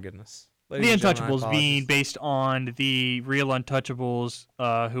 Oh, my goodness. The Untouchables being based on the real Untouchables,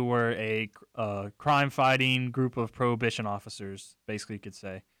 who were a crime-fighting group of Prohibition officers, basically you could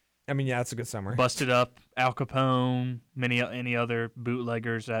say. I mean, yeah, that's a good summary. Busted up Al Capone, any other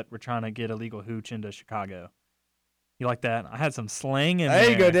bootleggers that were trying to get illegal hooch into Chicago. You like that? I had some slang in there.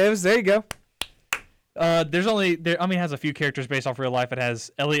 There you go, Davis. There you go. It has a few characters based off real life. It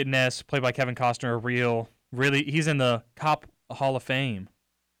has Elliot Ness, played by Kevin Costner, he's in the Cop Hall of Fame.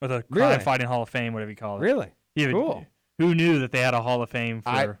 Or the crime-fighting Hall of Fame, whatever you call it. Really? Yeah, cool. Who knew that they had a Hall of Fame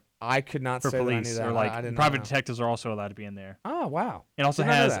for I could not say police, that I knew that. or private detectives are also allowed to be in there. Oh, wow. It also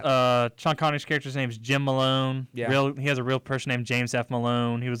has Sean Connery's character's name is Jim Malone. Yeah. He has a real person named James F.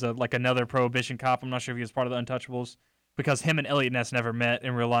 Malone. He was another Prohibition cop. I'm not sure if he was part of the Untouchables because him and Elliot Ness never met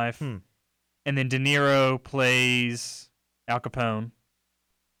in real life. And then De Niro plays Al Capone.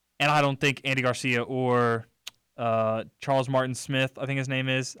 And I don't think Andy Garcia or Charles Martin Smith, I think his name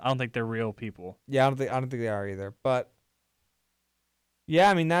is. I don't think they're real people. Yeah, I don't think they are either. But yeah,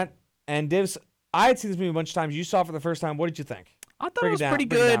 I mean that. And Davis, I had seen this movie a bunch of times. You saw it for the first time. What did you think? I thought it was pretty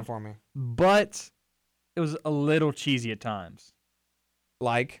good. Break it down for me. But it was a little cheesy at times.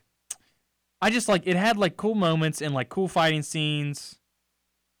 Like, I just it had cool moments and cool fighting scenes,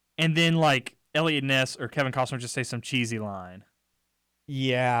 and then Elliot Ness or Kevin Costner just say some cheesy line.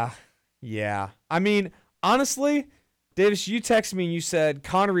 Yeah. I mean, honestly, Davis, you texted me and you said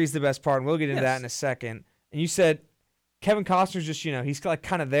Connery's the best part, and we'll get into that in a second. And you said Kevin Costner's just, he's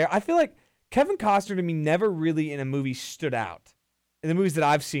kind of there. I feel like Kevin Costner to me never really in a movie stood out in the movies that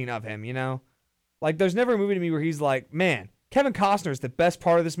I've seen of him, there's never a movie to me where he's like, man, Kevin Costner is the best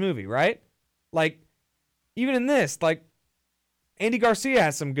part of this movie, right? Even in this, Andy Garcia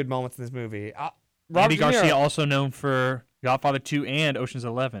has some good moments in this movie. Andy Garcia also known for Godfather 2 and Ocean's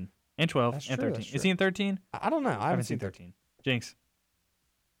 11 and 12 and 13. Is he in 13? I don't know. I haven't seen 13. Jinx.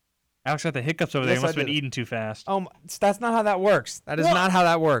 Alex got the hiccups over there. He must have been eating too fast. Oh, that's not how that works. That is not how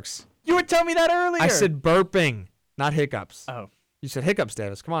that works. You were telling me that earlier. I said burping, not hiccups. Oh. You said hiccups,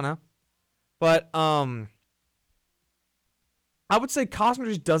 Davis. Come on now. But I would say Costner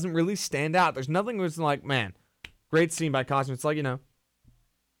just doesn't really stand out. There's nothing that's man, great scene by Costner. It's okay. That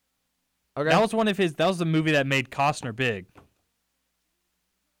was that was the movie that made Costner big.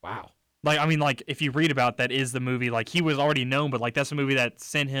 Wow. If you read about that is the movie, he was already known, but that's the movie that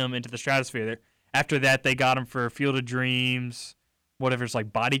sent him into the stratosphere. After that, they got him for Field of Dreams, whatever it's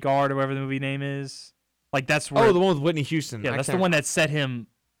Bodyguard or whatever the movie name is. That's where. Oh, the one with Whitney Houston. Yeah, that's the one that set him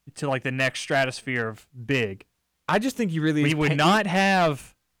to the next stratosphere of big. I just think he really. We would not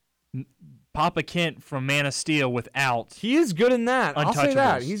have Papa Kent from Man of Steel without. He is good in that. I'll say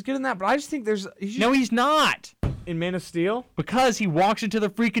that. He's good in that, but I just think there's. No, he's not. In Man of Steel? Because he walks into the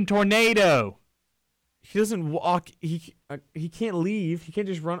freaking tornado. He doesn't walk. He can't leave. He can't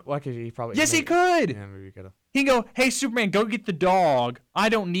just run. Well, he probably. Yes, he could. Yeah, maybe he could have. He can go, hey, Superman, go get the dog. I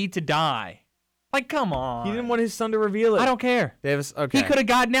don't need to die. Like, come on. He didn't want his son to reveal it. I don't care. Davis, okay. He could have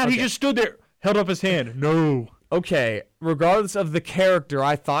gotten out. Okay. He just stood there, held up his hand. No. Okay, regardless of the character,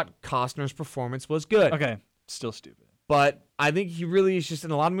 I thought Costner's performance was good. Okay, still stupid. But I think he really is just,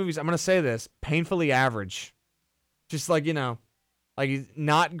 in a lot of movies, I'm going to say this, painfully average. Just like, like he's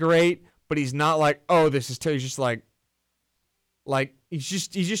not great, but he's not like, oh, this is terrible. He's just like he's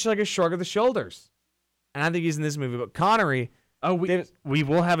just like a shrug of the shoulders. And I think he's in this movie. But Connery... Oh, we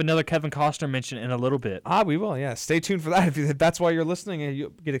will have another Kevin Costner mention in a little bit. We will, yeah. Stay tuned for that. If that's why you're listening and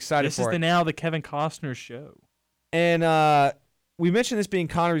you get excited this for it. This is the Kevin Costner show. And we mentioned this being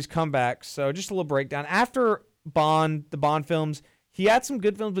Connery's comeback, so just a little breakdown. After the Bond films, he had some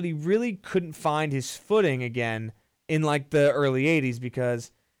good films, but he really couldn't find his footing again in like the early 80s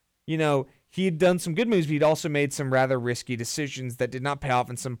because, he had done some good movies, but he'd also made some rather risky decisions that did not pay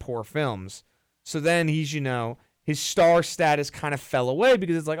off in some poor films. So then he's, his star status kind of fell away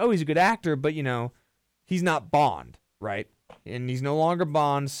because it's like, oh, he's a good actor, but, he's not Bond, right? And he's no longer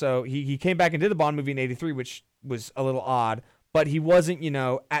Bond, so he came back and did the Bond movie in 83, which was a little odd, but he wasn't,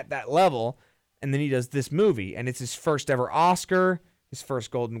 at that level, and then he does this movie, and it's his first ever Oscar, his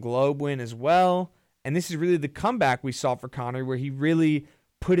first Golden Globe win as well, and this is really the comeback we saw for Connery, where he really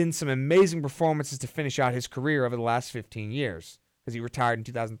put in some amazing performances to finish out his career over the last 15 years, because he retired in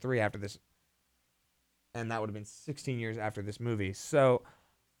 2003 after this. And that would have been 16 years after this movie. So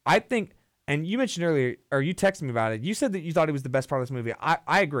I think, and you mentioned earlier, or you texted me about it, you said that you thought it was the best part of this movie.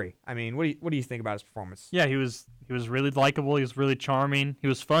 I agree. I mean, what do you think about his performance? Yeah, he was really likable. He was really charming. He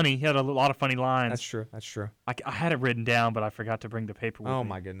was funny. He had a lot of funny lines. That's true. I had it written down, but I forgot to bring the paper with me. Oh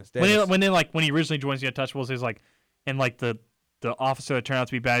my goodness. When he originally joins the Untouchables, he's like, and like the officer that turned out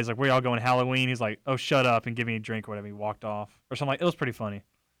to be bad, he's like, where y'all going Halloween? He's like, oh, shut up and give me a drink or whatever. He walked off or something. It was pretty funny.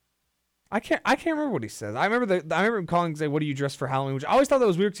 I can't remember what he says. I remember him calling and say, "What do you dress for Halloween?" Which I always thought that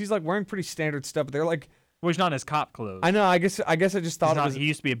was weird because he's like wearing pretty standard stuff. But they're like, well, he's not in his cop clothes. I know. I guess I just thought it was. He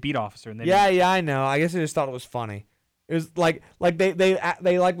used to be a beat officer. And yeah, I know. I guess I just thought it was funny. It was like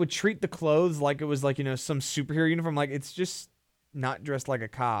they like would treat the clothes like it was like some superhero uniform. Like it's just not dressed like a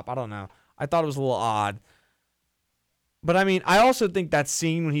cop. I don't know. I thought it was a little odd. But I mean, I also think that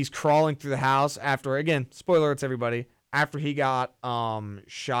scene when he's crawling through the house after, again, spoiler alerts everybody, after he got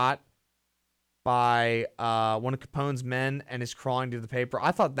shot by one of Capone's men and is crawling to the paper.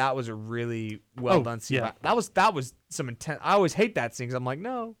 I thought that was a really well done scene. Yeah. That was some intense. I always hate that scene because I'm like,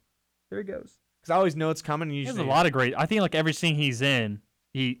 no, there he goes. Because I always know it's coming. And there's a lot of great. I think like every scene he's in,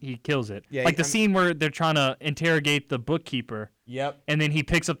 he kills it. Yeah, like the scene where they're trying to interrogate the bookkeeper. Yep. And then he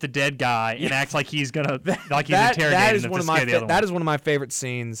picks up the dead guy and acts like he's gonna interrogating that is him one to of my scare the other that is one of my favorite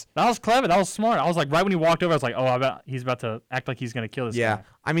scenes. That was clever. That was smart. I was like, right when he walked over, I was like, oh, he's about to act like he's gonna kill this guy.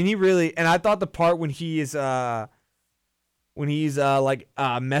 I mean, he really, and I thought the part when he's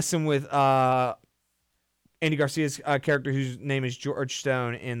messing with Andy Garcia's character, whose name is George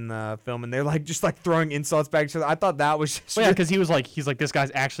Stone in the film, and they're like just like throwing insults back to each other. I thought that was just because he's like this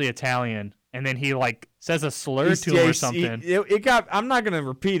guy's actually Italian, and then he like says a slur to him or something. I'm not gonna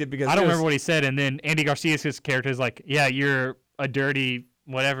repeat it because I don't remember what he said, and then Andy Garcia's character is like, yeah, you're a dirty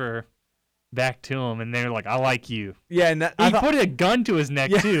whatever. Back to him, and they're like, I like you. Yeah, and he put a gun to his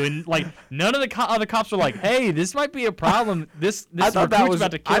neck too, and like none of the other cops were like, "Hey, this might be a problem." This recruit's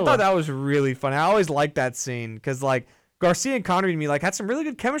about to kill him. I thought that was really funny. I always liked that scene because like Garcia and Connery to me like had some really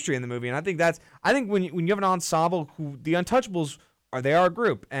good chemistry in the movie, and I think when you have an ensemble, the Untouchables are a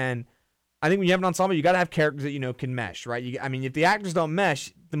group, and I think when you have an ensemble, you got to have characters that can mesh, right? I mean, if the actors don't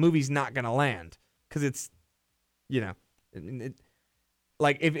mesh, the movie's not gonna land because it's,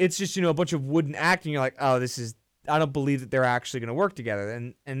 like if it's just a bunch of wooden acting, you're like, oh, I don't believe that they're actually going to work together.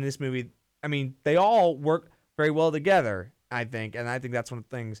 And in this movie, I mean, they all work very well together, I think, and I think that's one of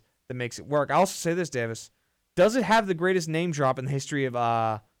the things that makes it work. I also say this, Davis, does it have the greatest name drop in the history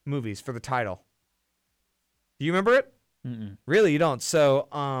of movies for the title? Do you remember it? Mm-mm. Really, you don't. So,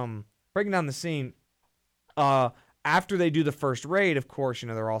 breaking down the scene, after they do the first raid, of course,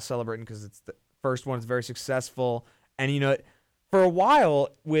 they're all celebrating because it's the first one is very successful, and for a while,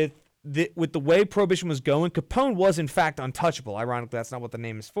 with the way Prohibition was going, Capone was in fact untouchable. Ironically, that's not what the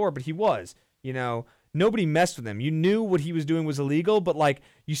name is for, but he was. Nobody messed with him. You knew what he was doing was illegal, but like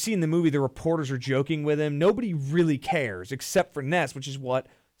you see in the movie, the reporters are joking with him. Nobody really cares except for Ness, which is what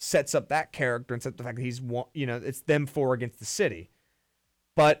sets up that character and sets up the fact that he's it's them four against the city.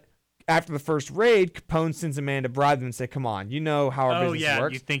 But after the first raid, Capone sends a man to bribe them and say, "Come on, you know how our business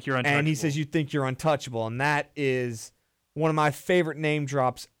works." You think you're untouchable. And he says, "You think you're untouchable," and that is one of my favorite name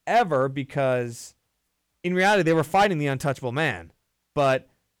drops ever because in reality they were fighting the untouchable man, but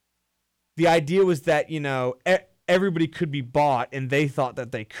the idea was that, everybody could be bought, and they thought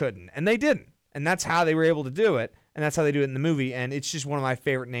that they couldn't, and they didn't. And that's how they were able to do it, and that's how they do it in the movie, and it's just one of my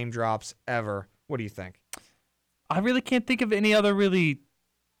favorite name drops ever. What do you think? I really can't think of any other really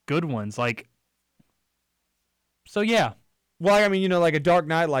good ones. So yeah. Well, I mean, like a Dark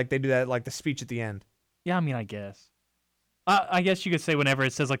Knight, like they do that, like the speech at the end. Yeah, I mean, I guess. I guess you could say whenever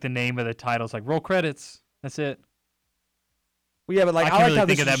it says like the name of the title, it's like roll credits. That's it. Well, yeah, but like I like really how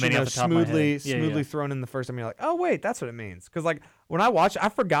think this of that is many off the top of my head. smoothly thrown in the first time. You're like, oh wait, that's what it means. Because like when I watched, I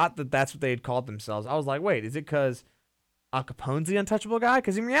forgot that that's what they had called themselves. I was like, wait, is it because Al Capone's the untouchable guy?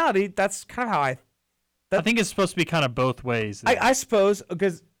 Because in reality, that's kind of how I think it's supposed to be kind of both ways. I suppose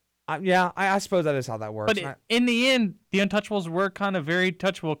because. I suppose that is how that works. But in the end, the Untouchables were kind of very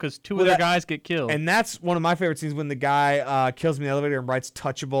touchable because two of their guys get killed. And that's one of my favorite scenes when the guy kills me in the elevator and writes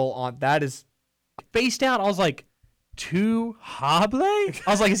touchable on that is spaced out. I was like, "Tu hable?" I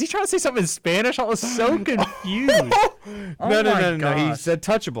was like, "Is he trying to say something in Spanish?" I was so confused. No. He said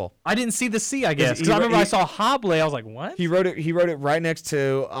touchable. I didn't see the C, I guess. Because I remember I saw hable. I was like, "What?" He wrote it right next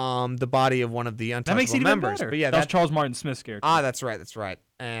to the body of one of the Untouchable that makes it members. Even better. But yeah, that was Charles Martin Smith's character. That's right.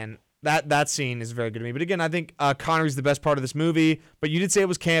 And that scene is very good to me. But again, I think Connery's the best part of this movie. But you did say it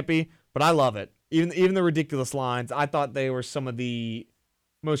was campy, but I love it. Even the ridiculous lines, I thought they were some of the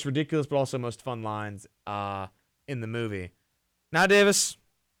most ridiculous, but also most fun lines in the movie. Now, Davis,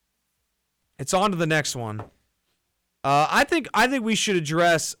 it's on to the next one. I think we should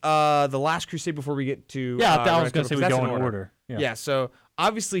address the Last Crusade before we get to. Yeah, I was going to say we go in order. Yeah. So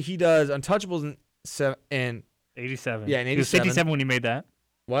obviously he does Untouchables in 87. Yeah, in 87. He was 57 when he made that.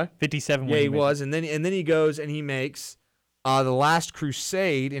 What? 57. Yeah, he was, and then he goes and he makes the Last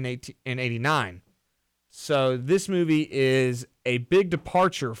Crusade in 89. So this movie is a big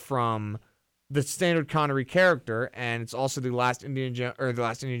departure from the standard Connery character, and it's also the last Indiana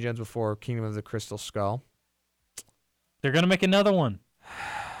Jones before Kingdom of the Crystal Skull. They're gonna make another one.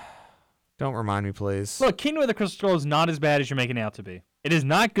 Don't remind me, please. Look, Kingdom of the Crystal Skull is not as bad as you're making it out to be. It is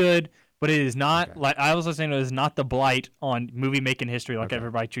not good, but it is not like I was saying. It is not the blight on movie making history like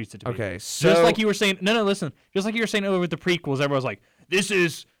everybody treats it to be. Okay, so just like you were saying, listen. Just like you were saying over with the prequels, everyone's like,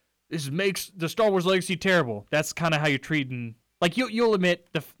 this makes the Star Wars legacy terrible. That's kind of how you're treating. Like you'll admit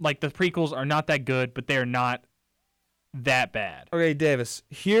the prequels are not that good, but they're not that bad. Okay, Davis.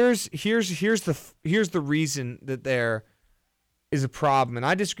 Here's the reason that there is a problem, and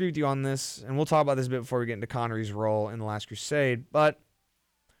I disagree with you on this, and we'll talk about this a bit before we get into Connery's role in The Last Crusade, but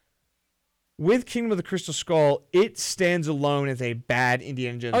with Kingdom of the Crystal Skull, it stands alone as a bad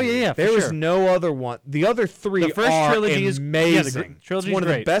Indiana Jones movie. Yeah, there is no other one. The other three the first are trilogy amazing. It's one of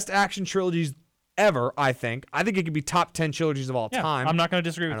the best action trilogies ever, I think. I think it could be top 10 trilogies of all time. I'm not going to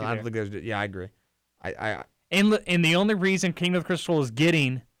disagree with you I don't think I agree. And the only reason Kingdom of the Crystal Skull is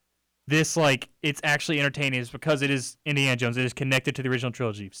getting this, like, it's actually entertaining is because it is Indiana Jones. It is connected to the original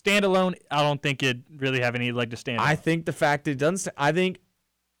trilogy. Standalone, I don't think it really have any leg to stand on. I think the fact it doesn't. I think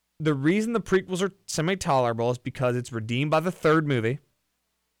the reason the prequels are semi-tolerable is because it's redeemed by the third movie,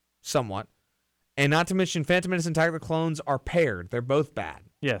 somewhat, and not to mention Phantom Menace and Attack of the Clones are paired. They're both bad.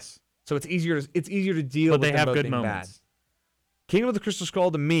 Yes. So it's easier to deal with. But they them have both good being moments. Bad. Kingdom of the Crystal Skull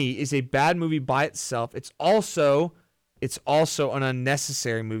to me is a bad movie by itself. It's also an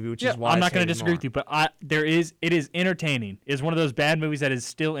unnecessary movie, which is why I'm not going to disagree with you. But it is entertaining. It's one of those bad movies that is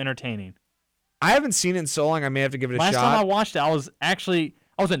still entertaining. I haven't seen it in so long. I may have to give it a shot. Last time I watched it, I was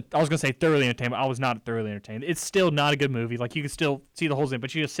going to say thoroughly entertained, but I was not thoroughly entertained. It's still not a good movie. Like, you can still see the whole thing,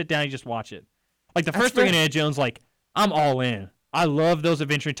 but you just sit down and you just watch it. Like, the first three Indiana Jones, like, I'm all in. I love those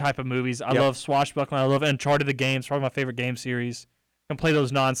adventure type of movies. I love swashbuckling. I love Uncharted the games. Probably my favorite game series. I can play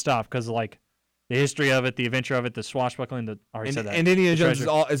those nonstop because, like, the history of it, the adventure of it, the swashbuckling. And Indiana Jones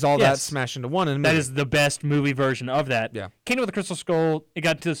is all that smashed into one. That is the best movie version of that. Yeah. Kingdom of the Crystal Skull, it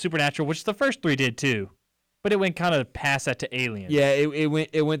got to the supernatural, which the first three did too. But it went kind of past that to Alien. Yeah,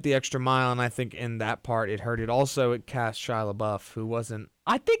 it went the extra mile, and I think in that part it hurt it. Also, it cast Shia LaBeouf, who wasn't.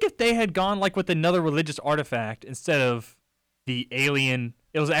 I think if they had gone like with another religious artifact instead of the alien,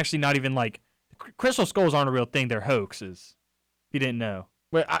 it was actually not even like Crystal Skulls aren't a real thing; they're hoaxes. If you didn't know.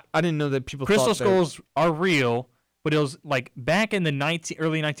 Wait, I didn't know that people. Crystal Skulls are real, but it was like back in the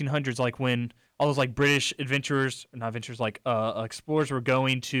early 1900s, like when all those like British explorers were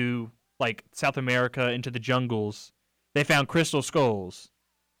going to like South America into the jungles. They found crystal skulls,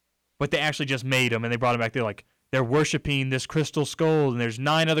 but they actually just made them and they brought them back. They're worshiping this crystal skull, and there's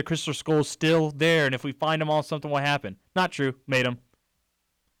 9 other crystal skulls still there. And if we find them all, something will happen. Not true. Made them.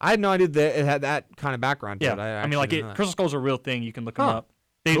 I had no idea that it had that kind of background to it. I mean, crystal skulls are a real thing. You can look them up.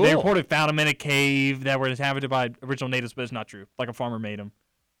 They Cool. reported found them in a cave that were inhabited by original natives, but it's not true. Like a farmer made them.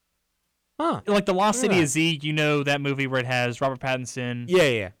 Huh. Like the Lost City Yeah. of Z, you know that movie where it has Robert Pattinson.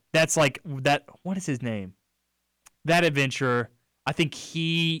 Yeah. That's like that. What is his name? That adventurer. I think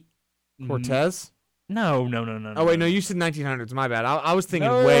he. Cortez? No. Oh, wait, no, you said 1900s. My bad. I was thinking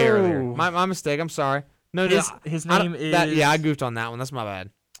No. way earlier. My mistake. I'm sorry. No, His name is. I goofed on that one. That's my bad.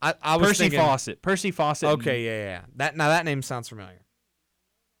 I was Percy thinking, Fawcett. Percy Fawcett. Okay, yeah. That name sounds familiar.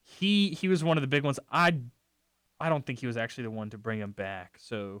 He was one of the big ones. I don't think he was actually the one to bring him back.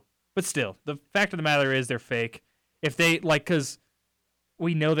 So, but still, the fact of the matter is they're fake. If they like, because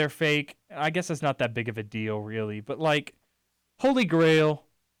we know they're fake. I guess it's not that big of a deal, really. But like, Holy Grail,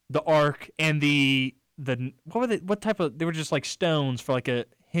 the Ark, and the what were they? What type of? They were just like stones for like a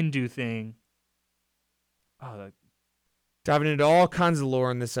Hindu thing. Oh, Diving into all kinds of lore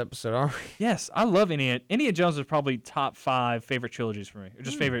in this episode, aren't we? yes, I love Indiana. Indiana Jones is probably top 5 favorite trilogies for me, or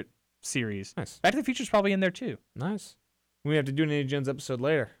just favorite series. Nice. Back to the Future's probably in there too. Nice. We have to do an Indiana Jones episode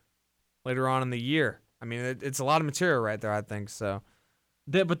later on in the year. I mean, it's a lot of material right there, I think, so.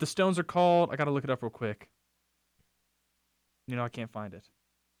 But the stones are called. I got to look it up real quick. I can't find it.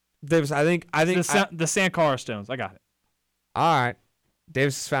 Davis, I think The Sankara stones. I got it. all right.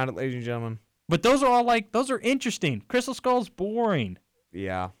 Davis has found it, ladies and gentlemen. But those are all those are interesting. Crystal Skull's boring,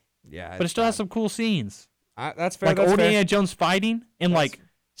 Yeah. but it still has some cool scenes. That's fair. Like That's old fair. Indiana Jones fighting and That's-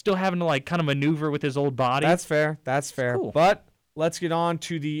 still having to kind of maneuver with his old body. That's fair. That's fair. cool. But let's get on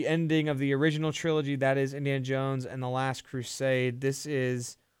to the ending of the original trilogy. That is Indiana Jones and the Last Crusade. This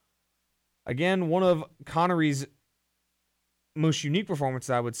is, again, one of Connery's most unique performances,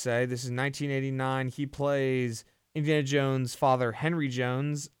 I would say. This is 1989. He plays Indiana Jones' father, Henry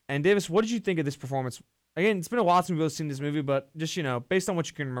Jones. And Davis, what did you think of this performance? Again, it's been a while since we've both seen this movie, but just, based on what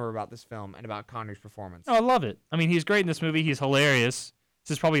you can remember about this film and about Connery's performance. Oh, I love it. I mean, he's great in this movie. He's hilarious.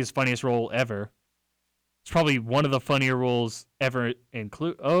 This is probably his funniest role ever. It's probably one of the funnier roles ever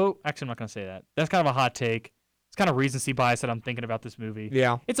actually, I'm not going to say that. That's kind of a hot take. It's kind of recency bias that I'm thinking about this movie.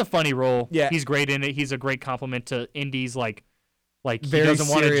 Yeah. It's a funny role. Yeah. He's great in it. He's a great compliment to Indy's, like he Very doesn't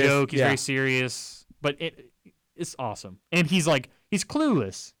want to serious, joke. He's yeah. very serious. But it's awesome. And he's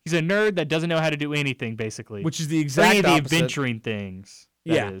clueless. He's a nerd that doesn't know how to do anything, basically. Which is the Any exact of the opposite. adventuring things.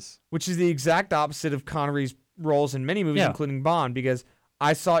 That is. Which is the exact opposite of Connery's roles in many movies, Yeah. including Bond, because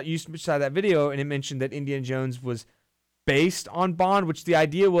I saw you saw that video and it mentioned that Indiana Jones was based on Bond, which the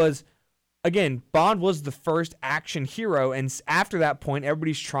idea was, again, Bond was the first action hero, and after that point,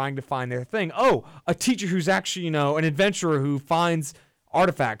 everybody's trying to find their thing. Oh, a teacher who's actually, an adventurer who finds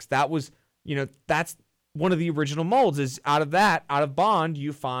artifacts. That was, that's one of the original molds. Is out of Bond,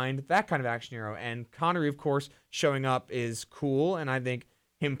 you find that kind of action hero. And Connery, of course, showing up is cool, and I think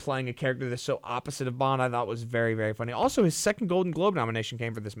him playing a character that's so opposite of Bond, I thought was very, very funny. Also, his second Golden Globe nomination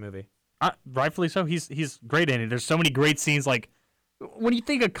came for this movie. Rightfully so. He's great in it. There's so many great scenes. Like when you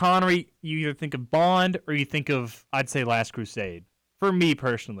think of Connery, you either think of Bond or you think of, I'd say, Last Crusade. For me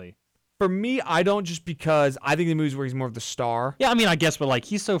personally. For me, I don't, just because I think the movies where he's more of the star. Yeah, I mean, I guess, but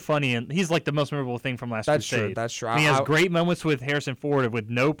he's so funny and he's the most memorable thing from Last That's Crusade. true. That's true. And he has great moments with Harrison Ford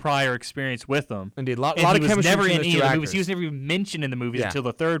with no prior experience with him. Indeed, a lot And of he was chemistry never between in those any two of the actors. movies. He was never even mentioned in the movies Yeah. until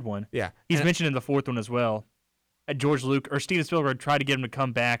the third one. Yeah, He's and mentioned in the fourth one as well. George Lucas or Steven Spielberg tried to get him to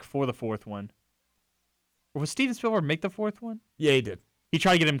come back for the fourth one. Or was Steven Spielberg make the fourth one? Yeah, he did. He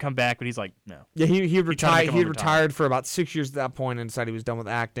tried to get him to come back, but he's like, no. Yeah, he tried to retired. make him He had overtime. retired for about 6 years at that point and decided he was done with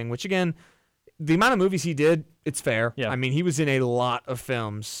acting. Which, again, the amount of movies he did, it's fair. Yeah. I mean, he was in a lot of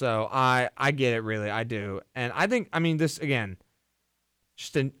films, so I get it, really, I do. And I think, this, again,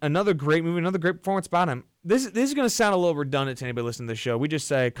 just another great movie, another great performance about him. This is going to sound a little redundant to anybody listening to the show. We just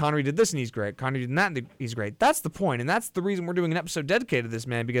say, Connery did this and he's great. Connery did that and he's great. That's the point, and that's the reason we're doing an episode dedicated to this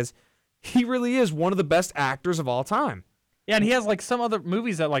man, because he really is one of the best actors of all time. Yeah, and he has some other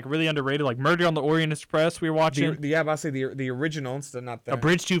movies that really underrated, like Murder on the Orient Express we were watching. Yeah, but I say the original instead, not the A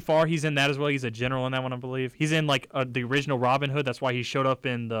Bridge Too Far, he's in that as well. He's a general in that one, I believe. He's in the original Robin Hood. That's why he showed up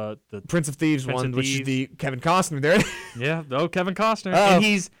in the Prince of Thieves Prince one, of which is Thieves. the Kevin Costner there. yeah, Kevin Costner. Uh-oh.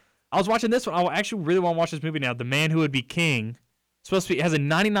 And I was watching this one. I actually really want to watch this movie now. The Man Who Would Be King. Supposed to be, it has a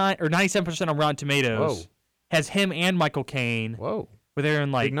 99 or 97% on Rotten Tomatoes. Whoa. Has him and Michael Caine. Whoa, Where they're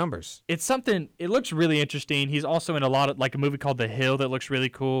in big numbers. It's something. It looks really interesting. He's also in a lot of a movie called The Hill that looks really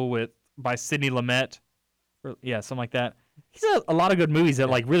cool by Sidney Lumet. Yeah, something like that. He's a lot of good movies that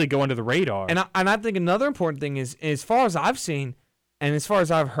really go under the radar. And I think another important thing is, as far as I've seen, and as far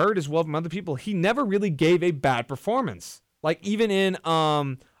as I've heard as well from other people, he never really gave a bad performance. Even in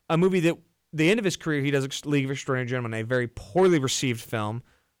a movie that the end of his career, he does League of Extraordinary Gentlemen, a very poorly received film,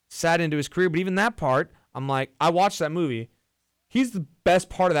 sad into his career. But even that part, I'm like, I watched that movie. He's the best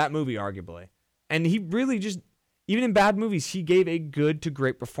part of that movie, arguably. And he really just, even in bad movies, he gave a good to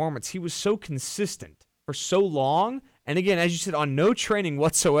great performance. He was so consistent for so long. And again, as you said, on no training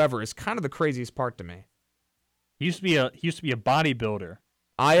whatsoever is kind of the craziest part to me. He used to be a bodybuilder.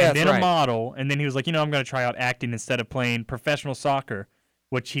 And then a model, and then he was like, I'm going to try out acting instead of playing professional soccer,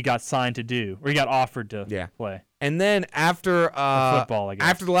 which he got signed to do, or he got offered to play. And then after football, I guess.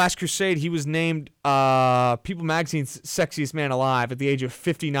 After The Last Crusade, he was named People Magazine's Sexiest Man Alive at the age of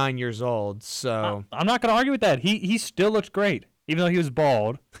 59 years old. So I'm not going to argue with that. He still looks great, even though he was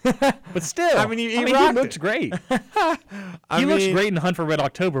bald. But still, he looks great. He looks great in Hunt for Red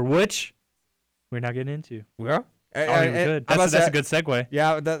October, which we're not getting into. Yeah. Good. That's a good segue.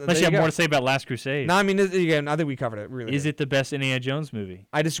 Yeah, unless you have more to say about Last Crusade. No, I mean, again, I think we covered it. Really, is it the best Indiana Jones movie?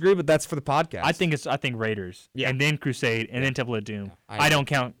 I disagree, but that's for the podcast. I think Raiders, and then Crusade, and then Temple of Doom. Yeah, I don't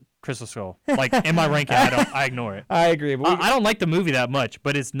count Crystal Skull. Like in my ranking, I ignore it. I agree. But I don't like the movie that much,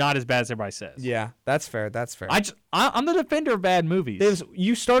 but it's not as bad as everybody says. Yeah, that's fair. That's fair. I'm the defender of bad movies. Davis,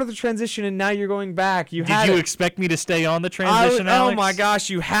 you started the transition and now you're going back. Did you expect me to stay on the transition, Alex? Oh my gosh,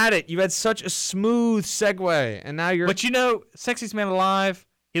 you had it. You had such a smooth segue, and now you're. But Sexiest Man Alive.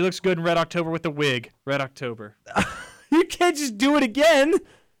 He looks good in Red October with the wig. Red October. You can't just do it again.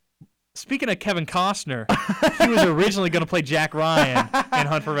 Speaking of Kevin Costner, he was originally going to play Jack Ryan in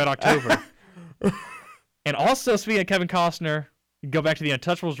Hunt for Red October. And also, speaking of Kevin Costner, go back to the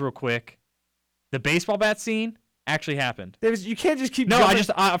Untouchables real quick. The baseball bat scene actually happened. Davis, you can't just keep. No,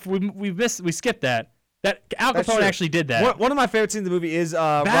 we skipped that. That Al Capone actually did that. One of my favorite scenes in the movie is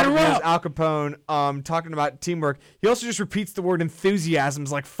Al Capone talking about teamwork. He also just repeats the word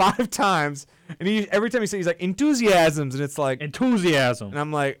enthusiasms like 5 times, and every time he says he's like enthusiasms, and it's like enthusiasm, and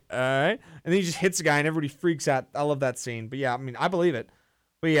I'm like, all right, and then he just hits a guy, and everybody freaks out. I love that scene, but yeah, I mean, I believe it.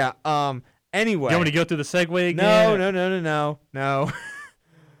 But yeah, anyway, you want me to go through the segue again? No.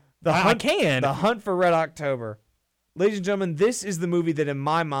 The Hunt for Red October. Ladies and gentlemen, this is the movie that, in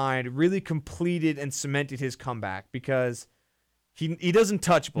my mind, really completed and cemented his comeback because he does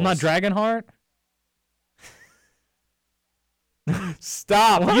Untouchables. Not Dragonheart?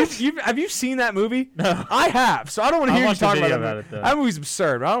 Stop. Have you seen that movie? No. I have, so I don't want to hear you talk about it. That movie's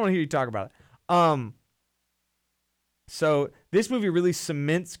absurd, but I don't want to hear you talk about it. So this movie really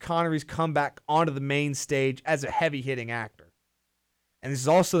cements Connery's comeback onto the main stage as a heavy-hitting actor. And this is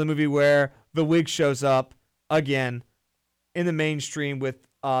also the movie where the wig shows up again in the mainstream with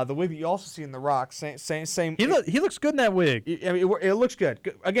the wig that you also see in The Rock. Same. He looks good in that wig. I mean, it looks good.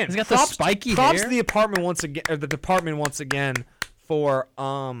 Again, he's got the spiky props hair. To the apartment once again, or the department once again for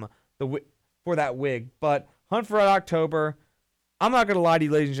that wig. But Hunt for Red October. I'm not gonna lie to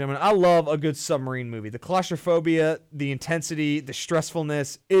you, ladies and gentlemen. I love a good submarine movie. The claustrophobia, the intensity, the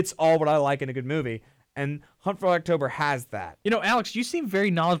stressfulness. It's all what I like in a good movie. And Hunt for Red October has that. Alex, you seem very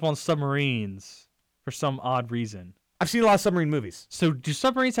knowledgeable on submarines. For some odd reason. I've seen a lot of submarine movies. So do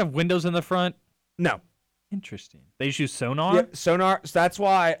submarines have windows in the front? No. Interesting. They just use sonar? Yeah, sonar. So that's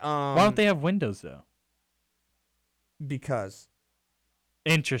why. Why don't they have windows, though? Because.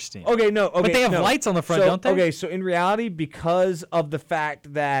 Interesting. Okay, no. Okay, but they have lights on the front, don't they? Okay, so in reality, because of the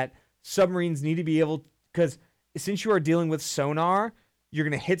fact that submarines need to be able... Because since you are dealing with sonar, you're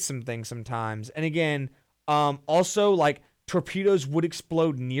going to hit some things sometimes. And again, also, like... torpedoes would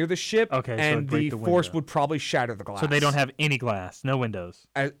explode near the ship, and the force would probably shatter the glass. So they don't have any glass, no windows.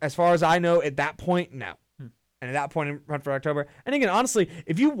 As far as I know, at that point, no. And at that point in Hunt for October, and again, honestly,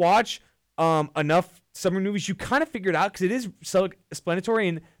 if you watch enough submarine movies, you kind of figure it out because it is self-explanatory,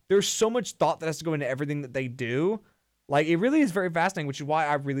 and there's so much thought that has to go into everything that they do. Like, it really is very fascinating, which is why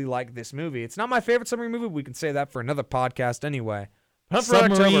I really like this movie. It's not my favorite submarine movie. We can say that for another podcast anyway.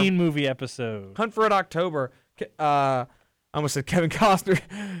 Submarine movie episode. Hunt for Red October. I almost said Kevin Costner.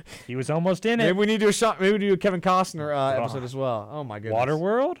 He was almost in it. Maybe we need to do a Kevin Costner episode as well. Oh my goodness.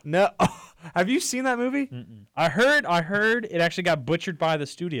 Waterworld? No. Have you seen that movie? Mm-mm. I heard it actually got butchered by the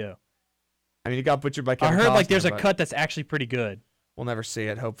studio. I mean, it got butchered by Kevin Costner. I heard there's a cut that's actually pretty good. We'll never see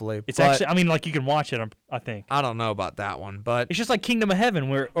it, hopefully. It's actually, you can watch it, I think. I don't know about that one, but it's just like Kingdom of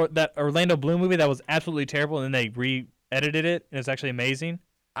Heaven, or that Orlando Bloom movie that was absolutely terrible, and then they re-edited it, and it's actually amazing.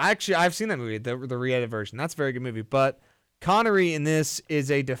 I've seen that movie, the re-edited version. That's a very good movie, but Connery in this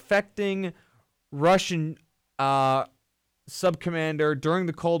is a defecting Russian sub-commander during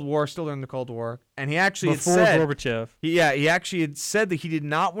the Cold War, still during the Cold War, and he actually before Gorbachev. He actually had said that he did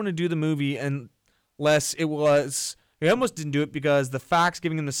not want to do the movie unless it was. He almost didn't do it because the facts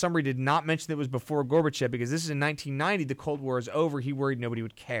giving him the summary did not mention that it was before Gorbachev, because this is in 1990. The Cold War is over. He worried nobody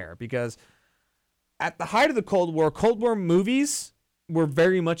would care because at the height of the Cold War movies were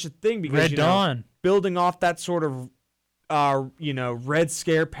very much a thing because Red Dawn, building off that sort of Red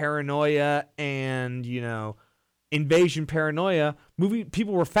Scare paranoia and, invasion paranoia,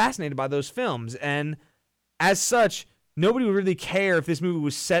 people were fascinated by those films. And as such, nobody would really care if this movie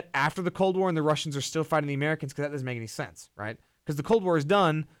was set after the Cold War and the Russians are still fighting the Americans, because that doesn't make any sense, right? Because the Cold War is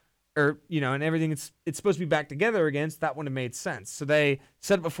done, or, and everything, it's supposed to be back together again, so that wouldn't have made sense. So they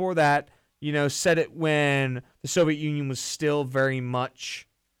set it before that, set it when the Soviet Union was still very much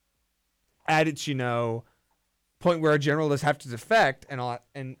at its, point where a general does have to defect and all that.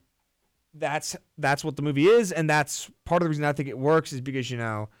 And that's what the movie is, and that's part of the reason I think it works, is because,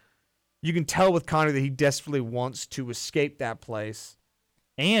 you can tell with Connery that he desperately wants to escape that place.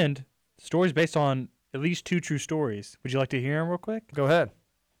 And the story's based on at least 2 true stories. Would you like to hear them real quick? Go ahead.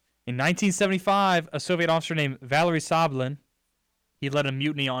 In 1975, a Soviet officer named Valery Sablin, he led a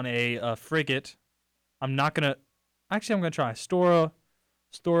mutiny on a frigate. I'm going to try.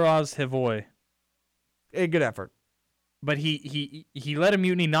 Storazhevoy. A good effort. But he led a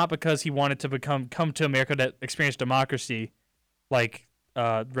mutiny not because he wanted to come to America to experience democracy, like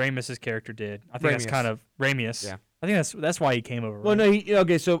Ramis's character did. I think that's kind of Ramius. Yeah. I think that's why he came over. Well, right?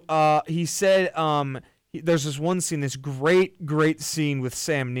 no, so he said there's this one scene, this great scene with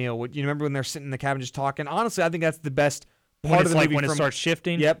Sam Neill. You remember when they're sitting in the cabin just talking? Honestly, I think that's the best part of the movie. When it starts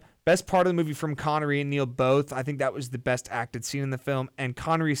shifting? Yep. Best part of the movie from Connery and Neill both. I think that was the best acted scene in the film. And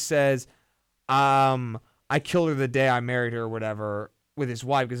Connery says, I killed her the day I married her or whatever with his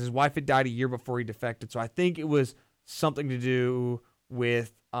wife, because his wife had died a year before he defected. So I think it was something to do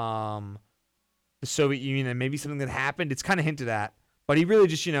with the Soviet Union and maybe something that happened. It's kind of hinted at. But he really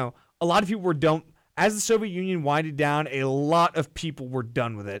just, a lot of people as the Soviet Union winded down, a lot of people were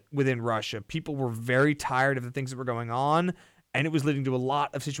done with it within Russia. People were very tired of the things that were going on, and it was leading to a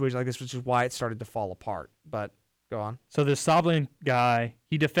lot of situations like this, which is why it started to fall apart. But go on. So this Sablin guy,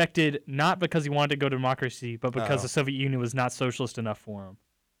 he defected not because he wanted to go to democracy, but because the Soviet Union was not socialist enough for him.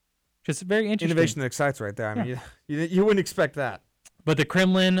 Just very interesting. Innovation that excites right there. I mean, you wouldn't expect that. But the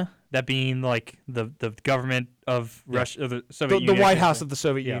Kremlin, that being like the government of Russia, of the Soviet Union. The White House of the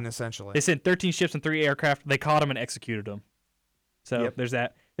Soviet Union, essentially. They sent 13 ships and 3 aircraft. They caught him and executed him. So there's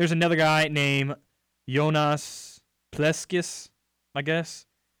that. There's another guy named Jonas Pleskis, I guess.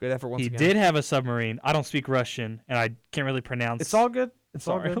 Good effort once again. He did have a submarine. I don't speak Russian, and I can't really pronounce. It's all good. It's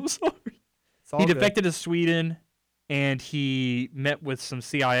all good. I'm sorry. He defected to Sweden, and he met with some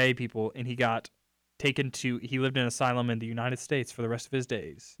CIA people, and he lived in an asylum in the United States for the rest of his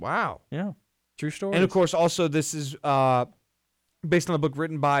days. Wow. Yeah. True story. And, of course, also this is based on a book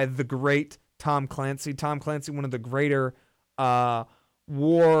written by the great Tom Clancy. Tom Clancy, one of the greater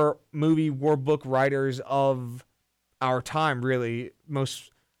war book writers of our time, really. Most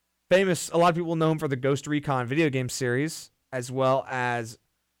famous, a lot of people know him for the Ghost Recon video game series, as well as,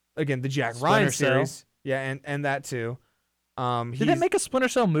 again, the Jack Ryan series. Yeah, and that too. Did they make a Splinter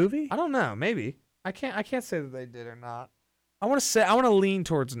Cell movie? I don't know. Maybe. I can't say that they did or not. I want to lean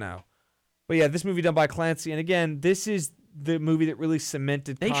towards no. But yeah, this movie done by Clancy, and again, this is the movie that really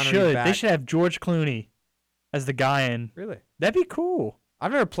cemented Connery back. They should have George Clooney as the guy in. Really? That'd be cool.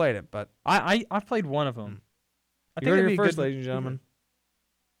 I've never played it, but I've played one of them. I think it'd be first, ladies and gentlemen.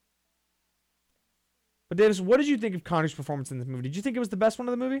 But Davis, what did you think of Connery's performance in this movie? Did you think it was the best one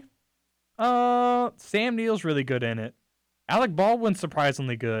of the movie? Sam Neill's really good in it. Alec Baldwin's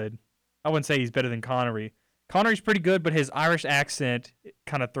surprisingly good. I wouldn't say he's better than Connery. Connery's pretty good, but his Irish accent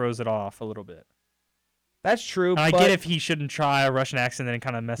kind of throws it off a little bit. That's true. I get if he shouldn't try a Russian accent and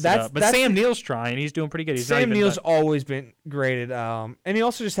kind of mess it up. But Sam Neill's trying. He's doing pretty good. Sam Neill's always been great at, and he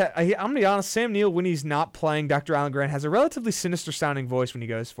also just had, I'm going to be honest, Sam Neill, when he's not playing Dr. Alan Grant, has a relatively sinister sounding voice when he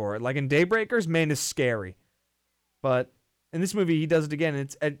goes for it. Like in Daybreakers, man is scary. But in this movie, he does it again.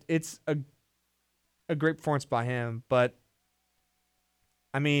 It's a great performance by him. But,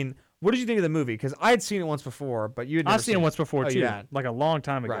 I mean, what did you think of the movie? Because I had seen it once before, but you had never I've seen it once before, too. Yeah. Like a long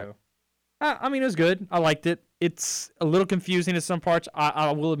time ago. Right. I mean, it was good. I liked it. It's a little confusing in some parts.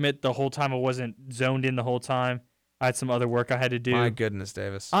 I will admit the whole time I wasn't zoned in the whole time. I had some other work I had to do. My goodness,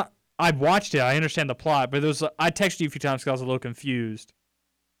 Davis. I watched it. I understand the plot, but I texted you a few times because I was a little confused.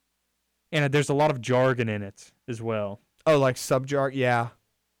 And there's a lot of jargon in it as well. Oh, like sub-jargon? Yeah.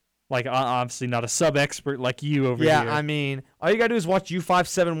 Like, I'm obviously not a sub-expert like you over here. Yeah, I mean, all you got to do is watch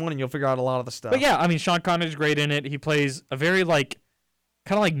U571 and you'll figure out a lot of the stuff. But yeah, I mean, Sean Connery's great in it. He plays a very,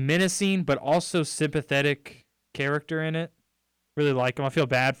 kind of menacing, but also sympathetic character in it. Really like him. I feel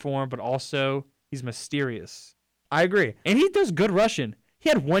bad for him, but also he's mysterious. I agree. And he does good Russian. He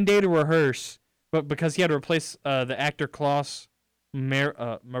had one day to rehearse, but because he had to replace the actor Klaus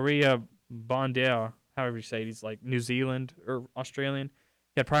Maria Bondale, however you say it, he's like New Zealand or Australian.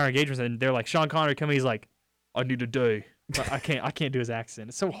 He had prior engagements, and they're like, Sean Connery coming, he's like, I need a day. But I can't do his accent.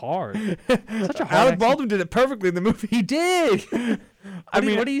 It's so hard. Such a hard Alec accent. Baldwin did it perfectly in the movie. He did. I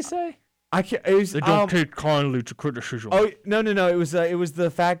mean, what do you say? I can't. It was, They don't take kindly to criticism. Oh no! It was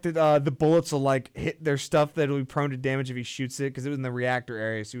the fact that the bullets will like hit their stuff that'll be prone to damage if he shoots it because it was in the reactor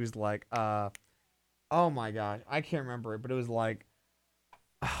area. So he was like, oh my gosh, I can't remember it, but it was like,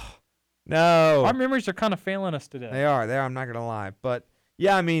 no. Our memories are kind of failing us today. They are. I'm not gonna lie, but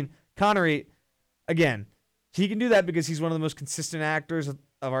yeah, I mean, Connery, again, he can do that because he's one of the most consistent actors of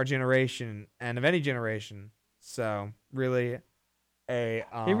our generation and of any generation. So really, he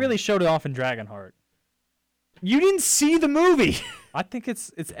really showed it off in Dragonheart. You didn't see the movie. I think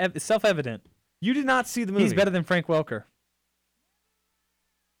it's self-evident. You did not see the movie. He's better than Frank Welker.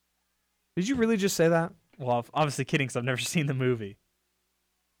 Did you really just say that? Well, I'm obviously kidding because I've never seen the movie.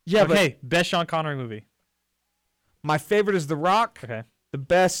 Yeah, but hey, best Sean Connery movie. My favorite is The Rock. Okay. The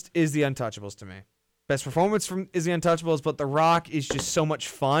best is The Untouchables to me. Best performance is The Untouchables, but The Rock is just so much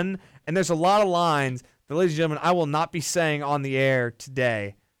fun. And there's a lot of lines that, ladies and gentlemen, I will not be saying on the air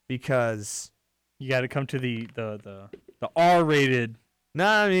today because you got to come to the R-rated. No,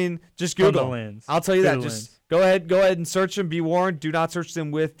 I mean, just Google. I'll tell you that. Just go ahead and search them. Be warned, do not search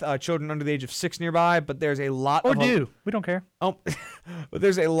them with children under the age of 6 nearby. But there's a lot. Or do we don't care. Oh, but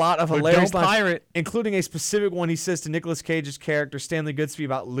there's a lot of hilarious lines, pirate. Including a specific one he says to Nicolas Cage's character Stanley Goodspeed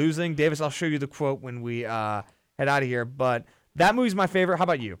about losing. Davis, I'll show you the quote when we head out of here. But that movie's my favorite. How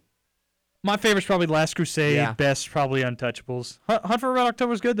about you? My favorite's probably Last Crusade. Yeah. Best probably Untouchables. Hunt for Red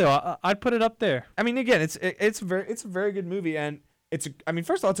October is good though. I'd put it up there. I mean, again, it's a very good movie, and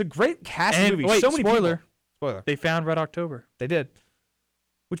first of all, it's a great cast movie. Wait, so many spoiler. Spoiler. They found Red October. They did.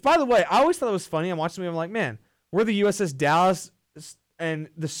 Which, by the way, I always thought it was funny. I'm watching the movie. I'm like, man, we're the USS Dallas, and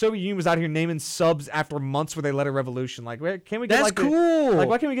the Soviet Union was out here naming subs after months where they led a revolution. Like, can we get That's cool.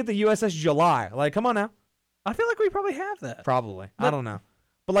 Why can't we get the USS July? Like, come on now. I feel like we probably have that. Probably. I don't know.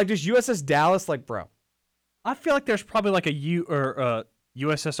 But like, just USS Dallas, like, bro. I feel like there's probably like a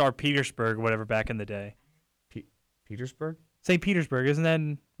USSR Petersburg or whatever back in the day. Petersburg? St. Petersburg, isn't that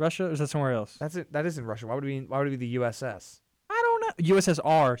in Russia or is that somewhere else? That's it. That is in Russia. Why would it be the USS? I don't know.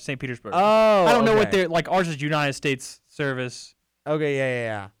 USSR St. Petersburg. Oh, I don't know what they're like. Ours is United States Service. Okay,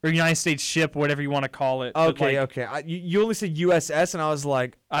 yeah. Or United States Ship, whatever you want to call it. Okay. You only said USS, and I was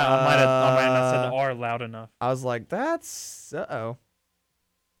like, I might have not said the R loud enough. I was like, that's uh-oh.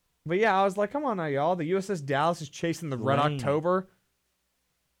 But yeah, I was like, come on now, y'all. The USS Dallas is chasing the Red October.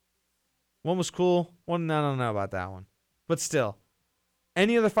 One was cool. One, I don't know about that one. But still.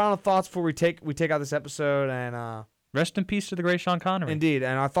 Any other final thoughts before we take out this episode? And rest in peace to the great Sean Connery. Indeed.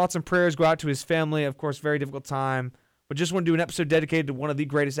 And our thoughts and prayers go out to his family. Of course, very difficult time. But just want to do an episode dedicated to one of the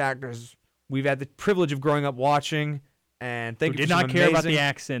greatest actors we've had the privilege of growing up watching. And thank you for some did not care about amazing... the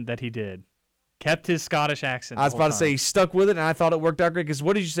accent that he did. Kept his Scottish accent. I was about to say he stuck with it, and I thought it worked out great. Because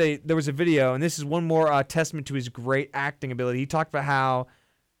what did you say? There was a video, and this is one more testament to his great acting ability. He talked about how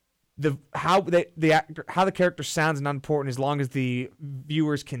the character sounds is not important as long as the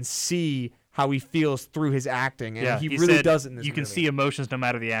viewers can see how he feels through his acting, and he really does it in this You can movie. see emotions no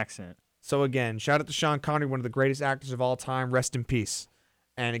matter the accent. So again, shout out to Sean Connery, one of the greatest actors of all time. Rest in peace.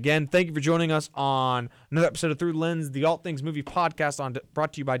 And again, thank you for joining us on another episode of Through the Lens, the All Things Movie Podcast,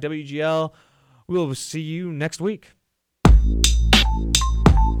 brought to you by WGL. We will see you next week.